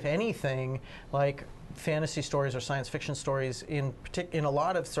think, if anything, like, fantasy stories or science fiction stories in a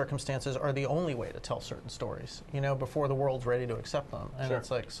lot of circumstances are the only way to tell certain stories, before the world's ready to accept them. And Sure.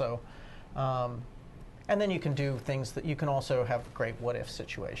 it's like, so, and then you can do things that you can also have great what if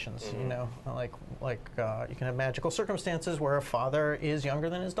situations, like you can have magical circumstances where a father is younger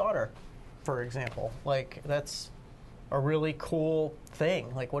than his daughter, for example. Like, that's a really cool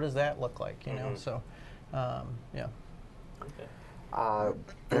thing. Like, what does that look like, So, yeah. Okay.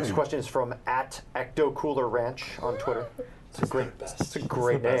 Next question is from @EctoCoolerRanch on Twitter. It's a great, best. it's a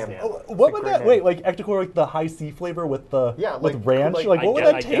great best name. name. What It's a would great that, name. wait, like Ectocooler, like the high C flavor with the Yeah, with like- ranch? like- Like, what would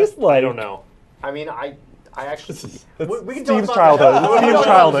that I taste like? I don't know. I mean, I actually we can Steve's talk childhood. about that. Steve's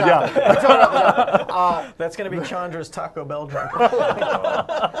childhood, yeah. That's going to be Chandra's Taco Bell drink.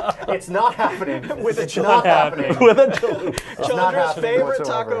 It's not happening. It's not happening. With a Chalupa. It's not Chandra's happening favorite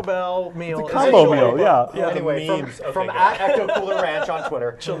whatsoever. Taco Bell meal is combo a meal, chalupa. yeah. Anyway, the memes. from Okay, at Ecto Cooler Ranch on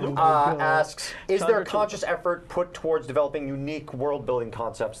Twitter, Chalupa. asks, is there Chandra a conscious effort put towards developing unique world-building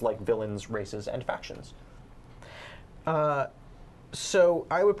concepts like villains, races, and factions? So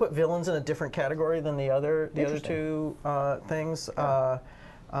I would put villains in a different category than the other two things.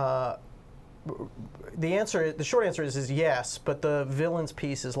 The short answer is yes, but the villains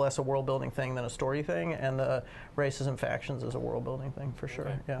piece is less a world building thing than a story thing, and the races and factions is a world building thing for sure.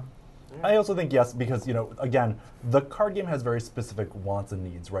 Okay. Yeah. I also think yes, because again, the card game has very specific wants and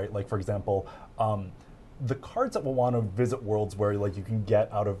needs, right? Like for example, the cards that will want to visit worlds where like you can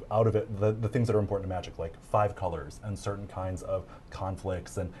get out of it the things that are important to Magic, like 5 colors and certain kinds of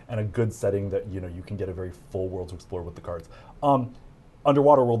conflicts and a good setting that you can get a very full world to explore with the cards.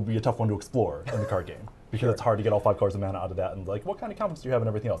 Underwater world would be a tough one to explore in the card game because it's hard to get all 5 colors of mana out of that, and like what kind of conflicts do you have and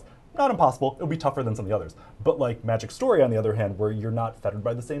everything else. Not impossible. It would be tougher than some of the others. But like Magic Story, on the other hand, where you're not fettered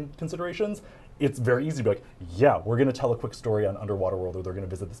by the same considerations, it's very easy to be like, yeah, we're going to tell a quick story on Underwater World, or they're going to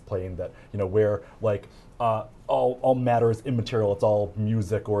visit this plane that where like all matter is immaterial. It's all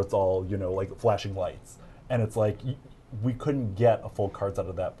music, or it's all like flashing lights, and it's like we couldn't get a full cards out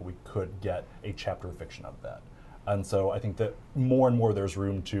of that, but we could get a chapter of fiction out of that. And so I think that more and more there's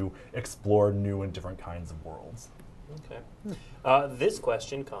room to explore new and different kinds of worlds. Okay. This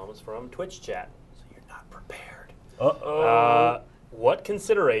question comes from Twitch chat. So you're not prepared. Uh-oh. What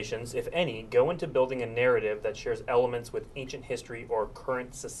considerations, if any, go into building a narrative that shares elements with ancient history or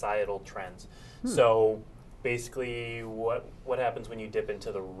current societal trends? So basically, what happens when you dip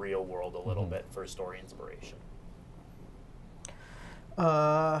into the real world a little bit for story inspiration?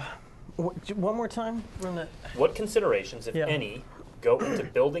 One more time. Run that. What considerations, if any, go into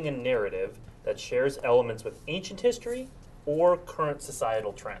building a narrative that shares elements with ancient history or current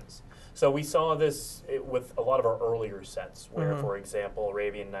societal trends? So we saw this with a lot of our earlier sets, where, for example,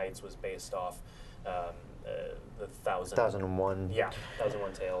 Arabian Nights was based off the 1001. Yeah,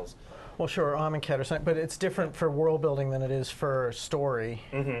 1001 Tales. Well, sure, Amonkhet or something, but it's different for world building than it is for story.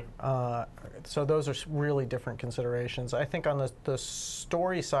 So those are really different considerations. I think on the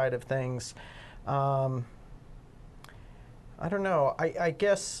story side of things, I don't know. I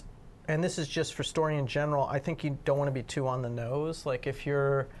guess, and this is just for story in general, I think you don't want to be too on the nose. Like if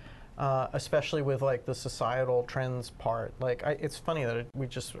you're, especially with like the societal trends part, like it's funny that I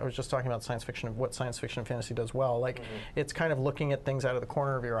was just talking about science fiction, what science fiction and fantasy does well. Like it's kind of looking at things out of the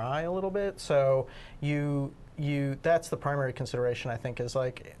corner of your eye a little bit. So that's the primary consideration, I think, is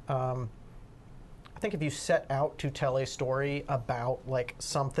like, I think if you set out to tell a story about like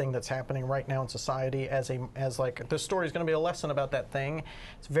something that's happening right now in society as like this story is going to be a lesson about that thing,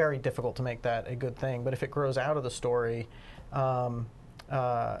 it's very difficult to make that a good thing. But if it grows out of the story,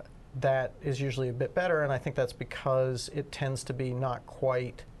 that is usually a bit better, and I think that's because it tends to be not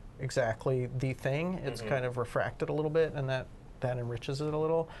quite exactly the thing. It's kind of refracted a little bit, and that enriches it a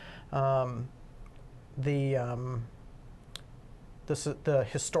little. The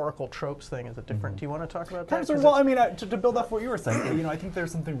historical tropes thing is a different. Do you want to talk about that? Well, I mean, to build off what you were saying, I think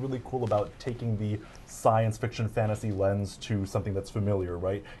there's something really cool about taking the science fiction fantasy lens to something that's familiar,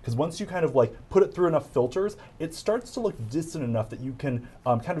 right? Because once you kind of like put it through enough filters, it starts to look distant enough that you can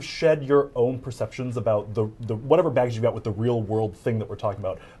kind of shed your own perceptions about the whatever baggage you got with the real world thing that we're talking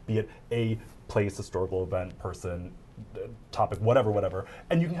about, be it a place, historical event, person, topic, whatever,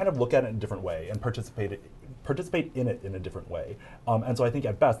 and you can kind of look at it in a different way and participate in it in a different way. And so I think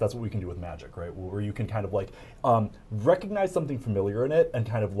at best that's what we can do with Magic, right? Where you can kind of like recognize something familiar in it and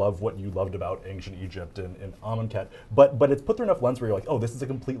kind of love what you loved about ancient Egypt and Amonkhet, but it's put through enough lens where you're like, oh, this is a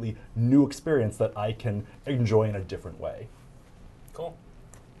completely new experience that I can enjoy in a different way. Cool.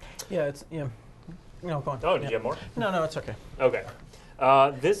 Yeah, go on. Oh, did you have more? No, it's okay. Okay.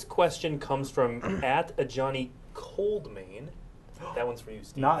 This question comes from at a Johnny Coldmane. That one's for you,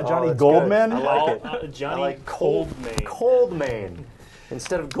 Steve. Not Johnny that's Goldman? good. I like it. Johnny I like Coldmane. Coldmane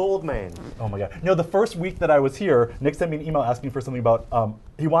instead of Goldmane. Oh my god! The first week that I was here, Nick sent me an email asking for something about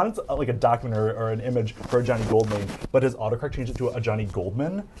he wanted like a document or an image for a Johnny Goldmane, but his autocorrect changed it to a Johnny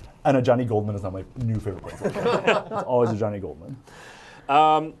Goldman, and a Johnny Goldman is not my new favorite place. It's always a Johnny Goldman.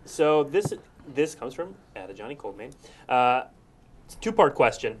 So this comes from at a Johnny Coldmane. It's a two-part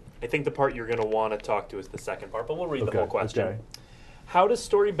question. I think the part you're going to want to talk to is the second part, but we'll read the whole question. Okay. How does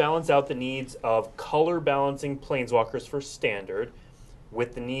story balance out the needs of color balancing planeswalkers for standard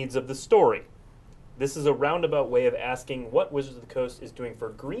with the needs of the story? This is a roundabout way of asking what Wizards of the Coast is doing for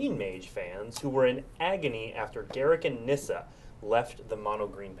Green Mage fans who were in agony after Garrick and Nissa left the mono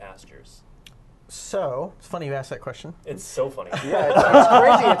green pastures. So, it's funny you asked that question. It's so funny. Yeah, it's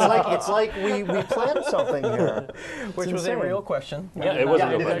crazy. It's like we planned something here. Which was a insane. real question. Yeah, it was a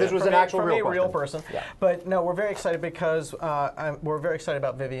real this question. was an actual from real a real question. person. Yeah. But no, we're very excited because we're very excited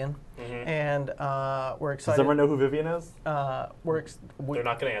about Vivian, and we're Does excited. everyone know who Vivian is? They're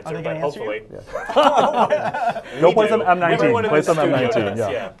not going to Are answer, they but gonna answer hopefully. Go play do. some M19. Everyone in Play the some studio M19. does,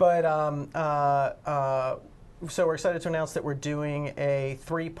 Yeah. But so we're excited to announce that we're doing a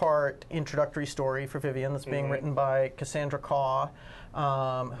 3-part introductory story for Vivian that's being written by Cassandra Kaw,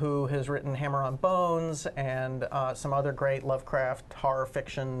 who has written Hammer on Bones and some other great Lovecraft horror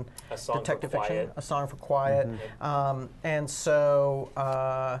fiction, A Song for detective fiction, Quiet. A Song for Quiet. And so,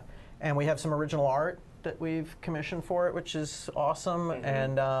 and we have some original art that we've commissioned for it, which is awesome.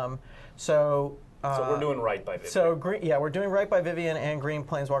 And so. So we're doing right by Vivian. So we're doing right by Vivian and Green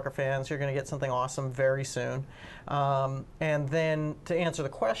Planeswalker fans. You're going to get something awesome very soon. And then to answer the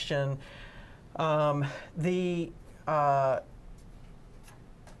question, there's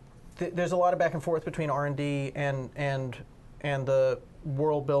a lot of back and forth between R&D and the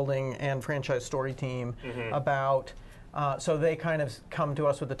world building and franchise story team about. So they kind of come to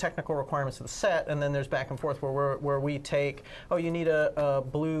us with the technical requirements of the set, and then there's back and forth where we take, you need a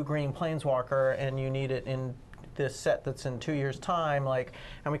blue-green planeswalker, and you need it in this set that's in 2 years' time,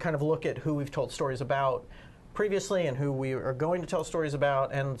 and we kind of look at who we've told stories about previously and who we are going to tell stories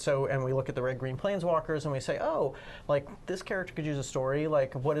about, and we look at the red-green planeswalkers and we say, this character could use a story,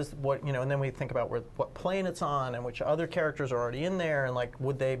 and then we think about what plane it's on and which other characters are already in there, and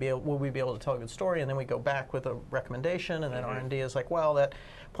would we be able to tell a good story, and then we go back with a recommendation, and then R&D is like, that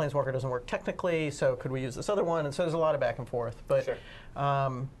planeswalker doesn't work technically, so could we use this other one? And so there's a lot of back and forth, but Sure.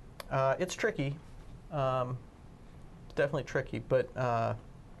 it's tricky. It's definitely tricky, but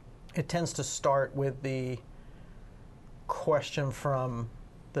it tends to start with the question from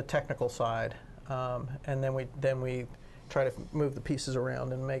the technical side, and then we try to move the pieces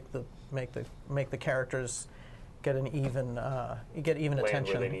around and make the characters get an even Land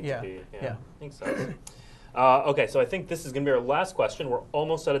attention. where they need to be. Yeah. Makes sense. Okay, so I think this is going to be our last question. We're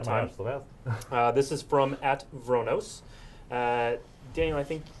almost out of time. This is from @Vronos. Daniel, I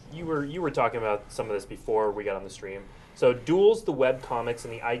think you were talking about some of this before we got on the stream. So Duels, the web comics,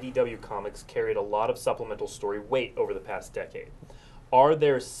 and the IDW comics carried a lot of supplemental story weight over the past decade. Are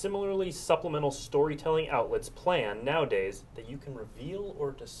there similarly supplemental storytelling outlets planned nowadays that you can reveal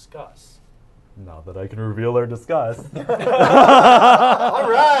or discuss? Not that I can reveal or discuss. All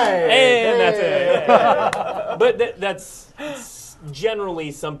right. And that's it. Yeah. But that's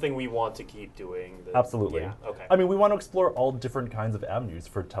generally something we want to keep doing. Absolutely. Yeah, okay. I mean, we want to explore all different kinds of avenues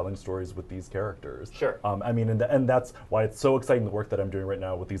for telling stories with these characters. Sure. I mean, and that's why it's so exciting, the work that I'm doing right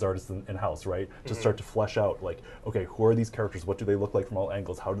now with these artists in-house, right? To start to flesh out, okay, who are these characters? What do they look like from all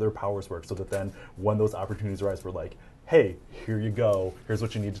angles? How do their powers work? So that then when those opportunities arise, we're like, hey, here you go. Here's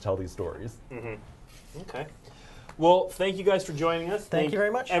what you need to tell these stories. Okay. Well, thank you guys for joining us. Thank you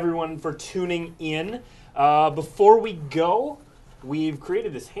very much. Everyone for tuning in. Before we go, we've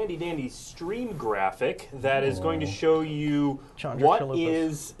created this handy dandy stream graphic that is going to show you Chandra what Chalupas.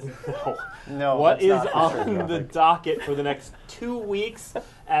 is No, what that's is not the on stream the graphic. docket for the next 2 weeks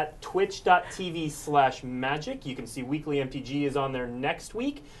at twitch.tv/magic. You can see Weekly MTG is on there next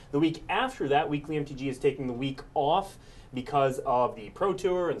week. The week after that, Weekly MTG is taking the week off because of the Pro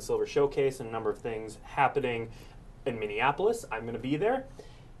Tour and Silver Showcase and a number of things happening in Minneapolis. I'm going to be there.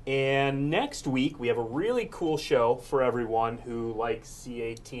 And next week, we have a really cool show for everyone who likes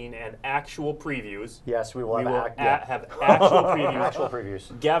C18 and actual previews. Yes, we will We have, will yeah. have actual previews. Actual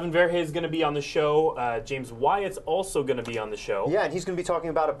previews. Gavin Verhey is going to be on the show. James Wyatt's also going to be on the show. Yeah, and he's going to be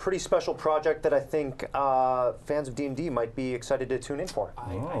talking about a pretty special project that I think fans of D&D might be excited to tune in for. I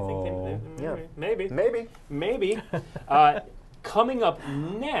think they Yeah. maybe. Maybe. Coming up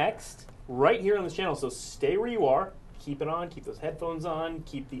next, right here on this channel, so stay where you are. Keep it on, keep those headphones on,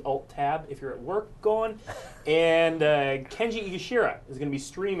 keep the Alt tab if you're at work going. And Kenji Igashira is going to be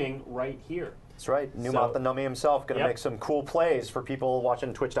streaming right here. That's right. Numont the Nummy himself going to Yep. make some cool plays for people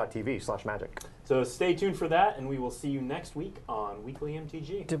watching twitch.tv/magic. So stay tuned for that, and we will see you next week on Weekly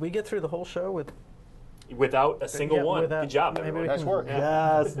MTG. Did we get through the whole show Without a single Yeah, one. without- Good job, maybe everyone. we Nice can- work.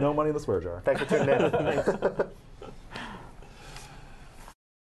 Yes, no money in the swear jar. Thanks for tuning in.